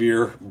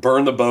persevere,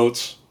 burn the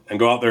boats, and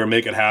go out there and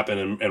make it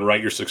happen and write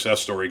your success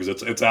story,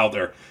 because it's out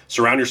there.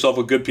 Surround yourself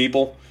with good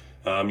people.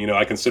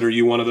 I consider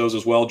you one of those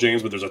as well,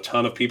 James, but there's a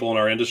ton of people in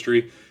our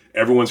industry.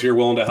 everyone's here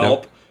willing to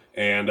help,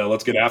 and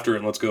let's get after it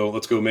and let's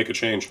go make a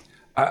change.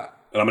 And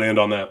I'm going to end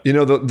on that. You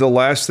know, the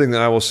last thing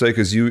that I will say,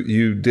 because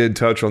you did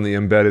touch on the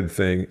embedded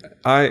thing,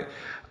 I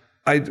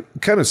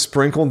kind of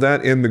sprinkled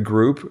that in the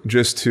group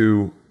just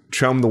to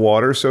chum the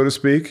water, so to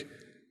speak.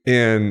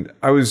 And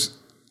I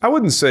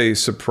wouldn't say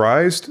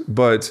surprised,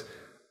 but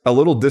a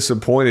little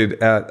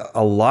disappointed at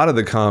a lot of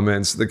the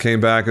comments that came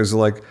back as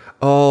like,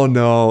 oh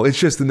no, it's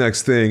just the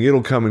next thing.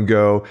 It'll come and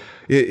go.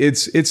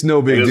 It's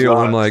no big deal.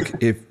 I'm like,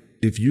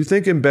 if you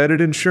think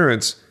embedded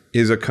insurance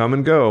is a come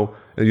and go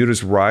and you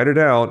just ride it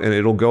out and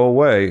it'll go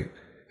away,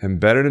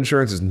 embedded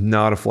insurance is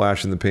not a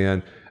flash in the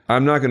pan.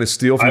 I'm not going to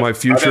steal from my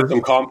future.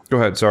 Go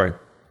ahead. Sorry.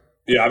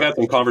 Yeah, I've had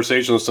some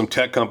conversations with some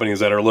tech companies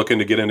that are looking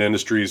to get into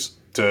industries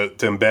to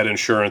embed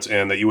insurance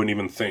and that you wouldn't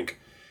even think.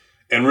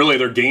 And really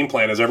their game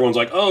plan is everyone's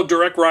like, oh,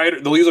 direct writer.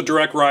 They'll use a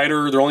direct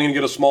writer. They're only going to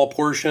get a small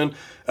portion.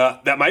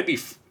 That might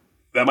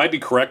be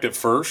correct at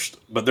first,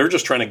 but they're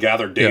just trying to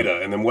gather data.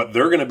 Yeah. And then what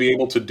they're going to be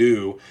able to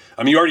do,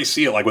 I mean, you already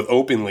see it like with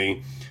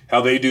Openly,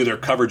 how they do their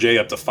coverage A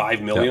up to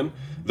 5 million. Yeah.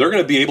 They're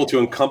going to be able to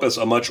encompass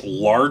a much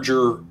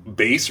larger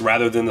base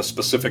rather than the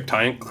specific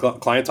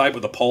client type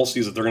with the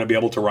policies that they're going to be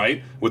able to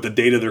write with the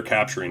data they're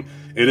capturing.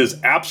 It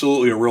is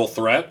absolutely a real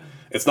threat.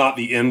 It's not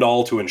the end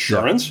all to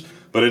insurance,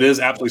 but it is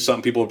absolutely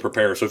something people would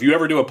prepare. So if you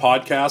ever do a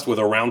podcast with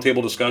a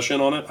roundtable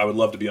discussion on it, I would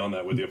love to be on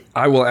that with you.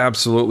 I will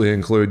absolutely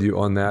include you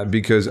on that,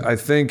 because I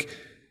think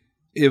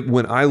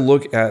when I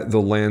look at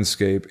the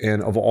landscape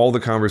and of all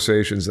the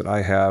conversations that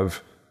I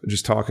have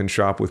just talking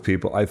shop with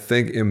people, I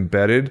think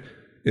embedded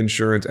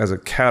insurance as a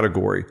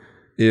category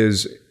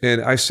is,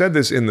 and I said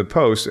this in the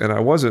post and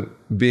I wasn't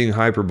being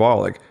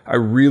hyperbolic, I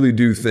really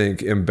do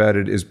think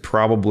embedded is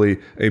probably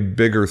a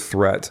bigger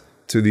threat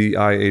to the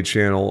IA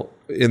channel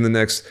in the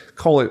next,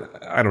 call it,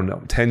 I don't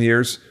know, 10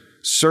 years,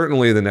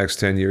 certainly the next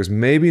 10 years,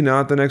 maybe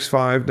not the next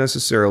 5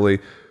 necessarily,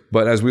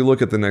 but as we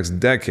look at the next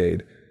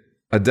decade,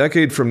 a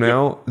decade from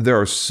now, there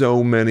are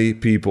so many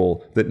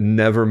people that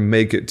never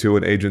make it to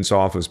an agent's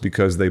office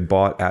because they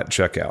bought at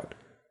checkout.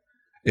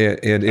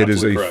 And it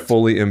is a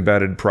fully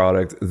embedded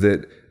product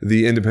that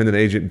the independent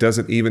agent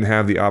doesn't even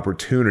have the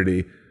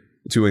opportunity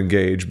to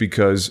engage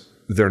because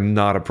they're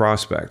not a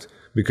prospect,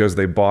 because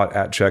they bought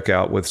at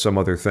checkout with some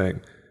other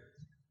thing.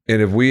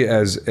 And if we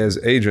as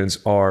agents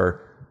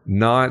are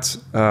not,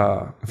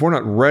 if we're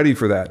not ready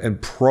for that and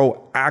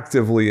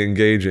proactively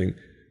engaging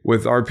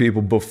with our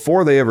people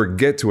before they ever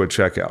get to a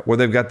checkout, where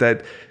they've got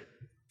that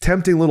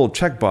tempting little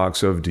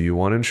checkbox of, do you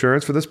want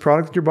insurance for this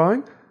product that you're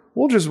buying?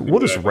 We'll just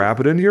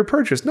wrap it into your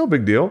purchase. No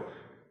big deal.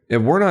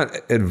 If we're not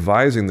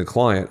advising the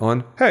client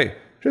on, hey,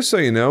 just so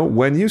you know,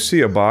 when you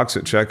see a box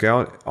at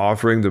checkout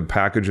offering the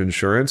package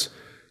insurance,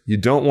 you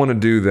don't want to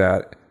do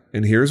that.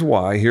 And here's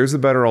why. Here's the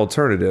better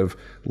alternative.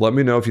 Let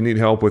me know if you need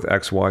help with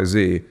X, Y,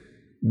 Z.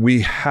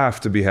 We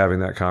have to be having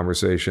that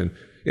conversation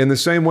in the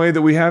same way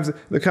that we have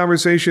the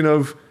conversation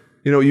of,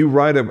 you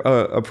write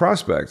a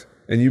prospect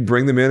and you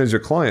bring them in as a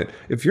client.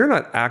 If you're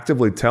not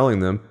actively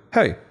telling them,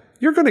 hey,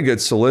 you're going to get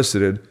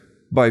solicited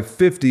by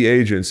 50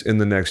 agents in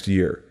the next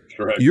year.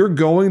 Correct. You're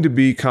going to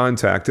be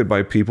contacted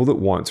by people that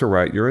want to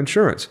write your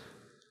insurance.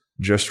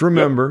 Just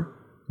remember,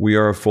 we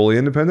are a fully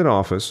independent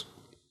office.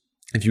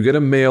 If you get a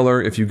mailer,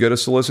 if you get a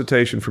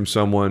solicitation from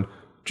someone,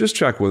 just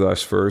check with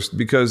us first,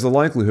 because the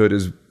likelihood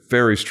is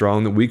very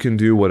strong that we can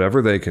do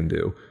whatever they can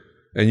do.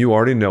 And you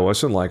already know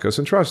us and like us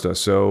and trust us.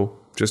 So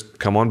just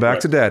come on back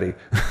to daddy.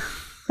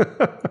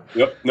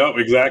 Yep. No,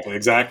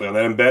 exactly. And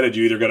then embedded,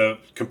 you either got to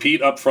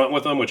compete up front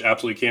with them, which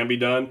absolutely can be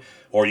done,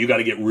 or you got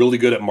to get really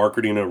good at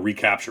marketing a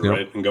recapture,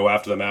 right? And go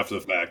after them after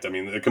the fact. I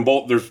mean, it can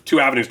both. There's 2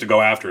 avenues to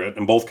go after it,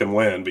 and both can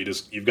win. But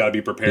you've got to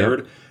be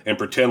prepared and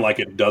pretend like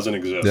it doesn't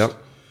exist.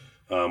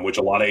 Which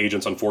a lot of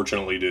agents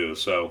unfortunately do.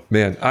 So,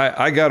 man,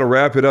 I got to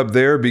wrap it up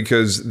there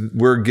because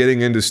we're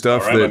getting into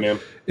stuff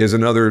is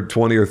another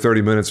 20 or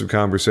 30 minutes of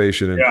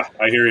conversation. And yeah,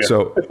 I hear you.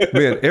 So,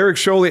 man, Erik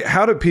Sjolie,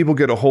 how do people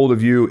get a hold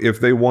of you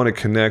if they want to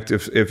connect?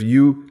 If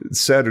you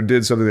said or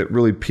did something that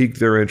really piqued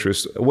their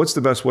interest, what's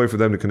the best way for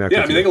them to connect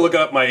with you? They can look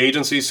up my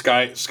agency,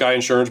 Sky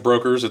Insurance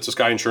Brokers. It's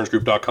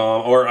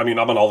skyinsuranceGroup.com. Or, I'm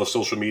on all the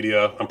social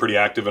media. I'm pretty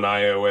active in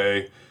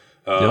IOA.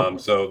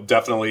 So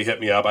definitely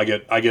hit me up. I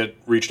get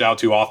reached out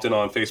to often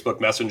on Facebook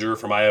Messenger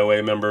from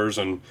IOA members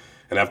and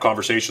have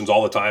conversations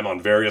all the time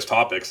on various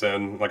topics.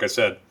 And like I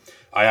said,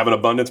 I have an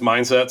abundance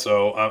mindset,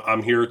 so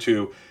I'm here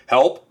to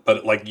help.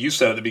 But like you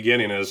said at the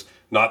beginning, there's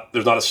not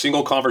a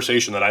single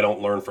conversation that I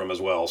don't learn from as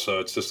well.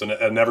 So it's just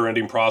a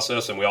never-ending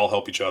process, and we all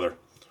help each other.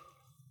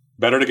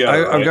 Better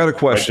together. I've got a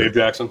question, Dave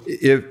Jackson.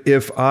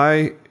 If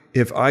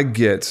I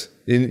get,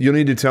 and you'll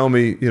need to tell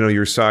me,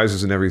 your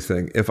sizes and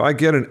everything. If I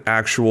get an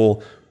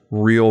actual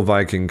real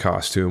Viking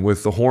costume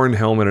with the horn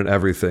helmet and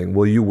everything,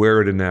 will you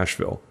wear it in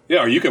Nashville?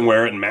 Yeah, or you can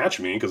wear it and match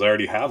me because I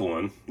already have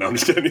one. No, I'm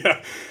just kidding.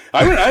 Yeah,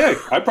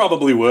 I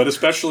probably would.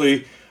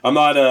 Especially, I'm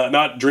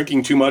not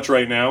drinking too much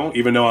right now,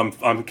 even though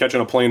I'm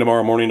catching a plane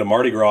tomorrow morning to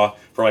Mardi Gras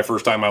for my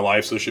first time in my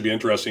life, so this should be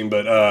interesting.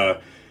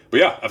 But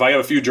yeah, if I have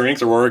a few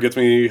drinks or Aurora gets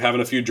me having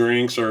a few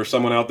drinks or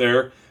someone out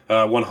there,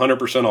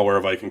 100% I'll wear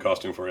a Viking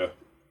costume for you.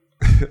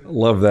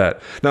 Love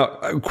that. Now,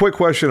 a quick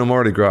question on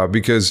Mardi Gras,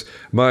 because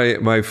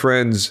my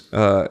friends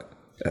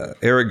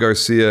Erik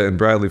Garcia and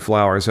Bradley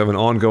Flowers have an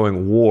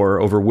ongoing war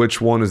over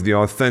which one is the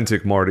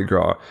authentic Mardi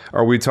Gras.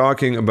 Are we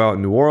talking about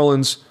New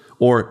Orleans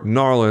or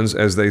Narlands,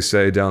 as they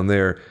say down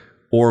there,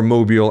 or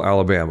Mobile,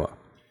 Alabama?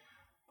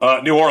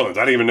 New Orleans.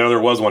 I didn't even know there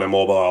was one in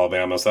Mobile,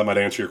 Alabama, so that might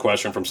answer your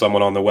question from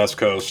someone on the West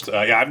Coast.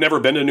 Yeah, I've never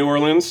been to New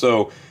Orleans,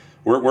 so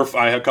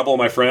I have a couple of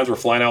my friends. We're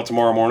flying out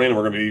tomorrow morning, and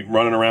we're going to be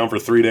running around for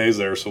 3 days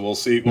there. So we'll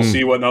see. We'll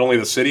see what not only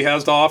the city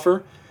has to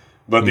offer,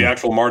 but the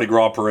actual Mardi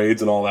Gras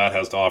parades and all that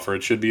has to offer.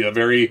 It should be a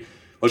very,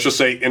 let's just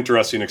say,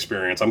 interesting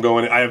experience.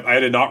 I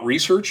did not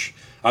research.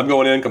 I'm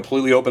going in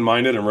completely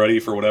open-minded and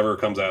ready for whatever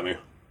comes at me.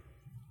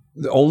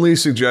 The only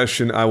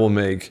suggestion I will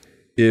make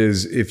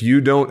is if you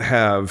don't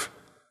have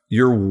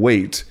your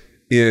weight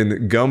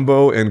in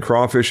gumbo and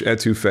crawfish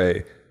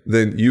etouffee,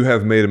 then you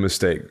have made a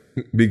mistake,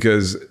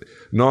 because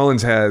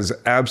Narlands has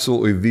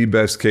absolutely the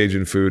best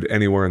Cajun food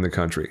anywhere in the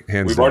country,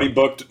 hands We've down. already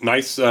booked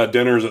nice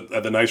dinners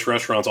at the nice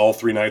restaurants all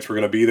 3 nights we're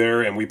going to be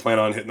there, and we plan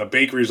on hitting the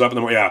bakeries up in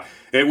the morning. Yeah,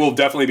 it will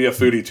definitely be a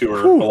foodie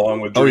tour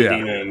along with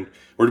drinking, and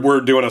we're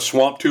doing a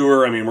swamp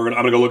tour. I mean, I'm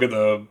going to go look at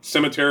the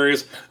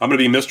cemeteries. I'm going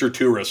to be Mr.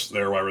 Tourist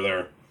there while we're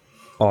there.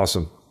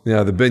 Awesome.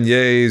 Yeah, the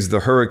beignets, the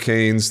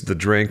hurricanes, the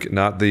drink,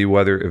 not the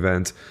weather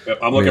event. Yep,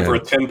 I'm looking for a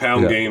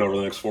 10-pound gain over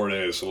the next 4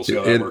 days, so we'll see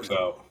how that works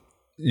out.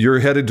 You're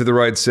headed to the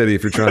right city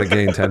if you're trying to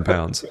gain 10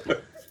 pounds.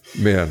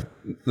 Man,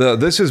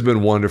 this has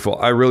been wonderful.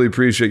 I really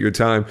appreciate your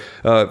time.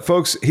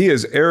 Folks, he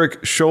is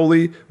Erik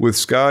Sjolie with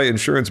Sky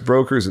Insurance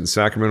Brokers in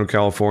Sacramento,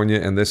 California,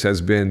 and this has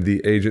been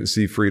the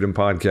Agency Freedom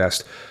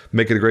Podcast.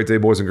 Make it a great day,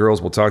 boys and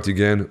girls. We'll talk to you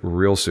again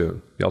real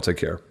soon. Y'all take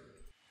care.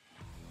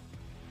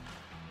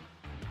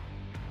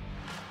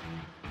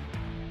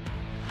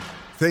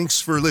 Thanks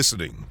for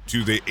listening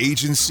to the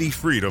Agency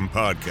Freedom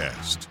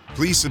Podcast.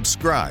 Please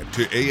subscribe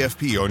to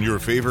AFP on your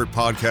favorite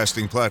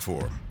podcasting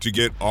platform to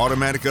get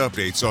automatic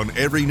updates on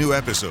every new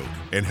episode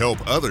and help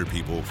other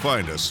people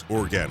find us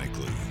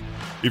organically.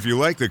 If you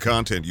like the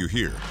content you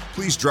hear,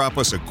 please drop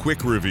us a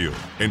quick review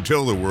and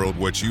tell the world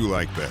what you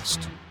like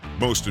best.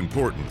 Most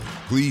importantly,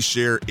 please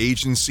share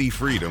Agency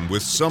Freedom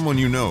with someone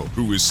you know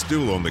who is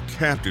still on the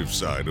captive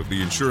side of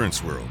the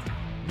insurance world.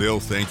 They'll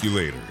thank you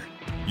later.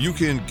 You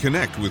can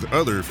connect with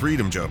other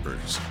Freedom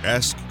Jumpers,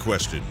 ask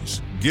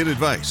questions, get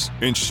advice,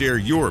 and share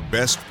your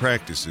best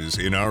practices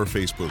in our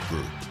Facebook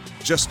group.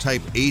 Just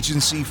type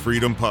Agency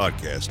Freedom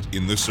Podcast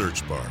in the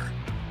search bar.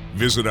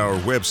 Visit our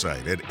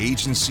website at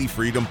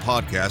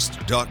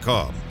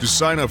agencyfreedompodcast.com to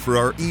sign up for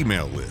our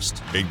email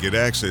list and get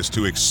access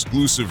to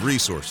exclusive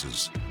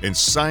resources, and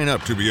sign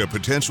up to be a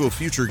potential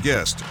future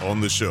guest on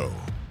the show.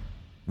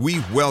 We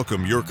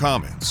welcome your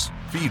comments,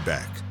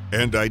 feedback,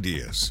 and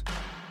ideas.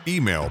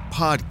 Email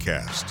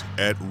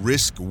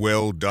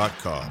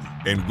podcast@riskwell.com,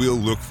 and we'll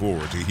look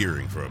forward to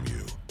hearing from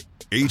you.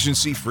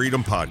 Agency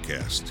Freedom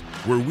Podcast,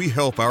 where we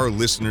help our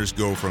listeners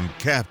go from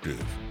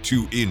captive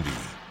to indie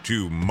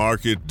to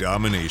market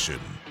domination.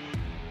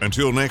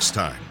 Until next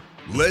time,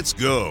 let's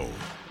go.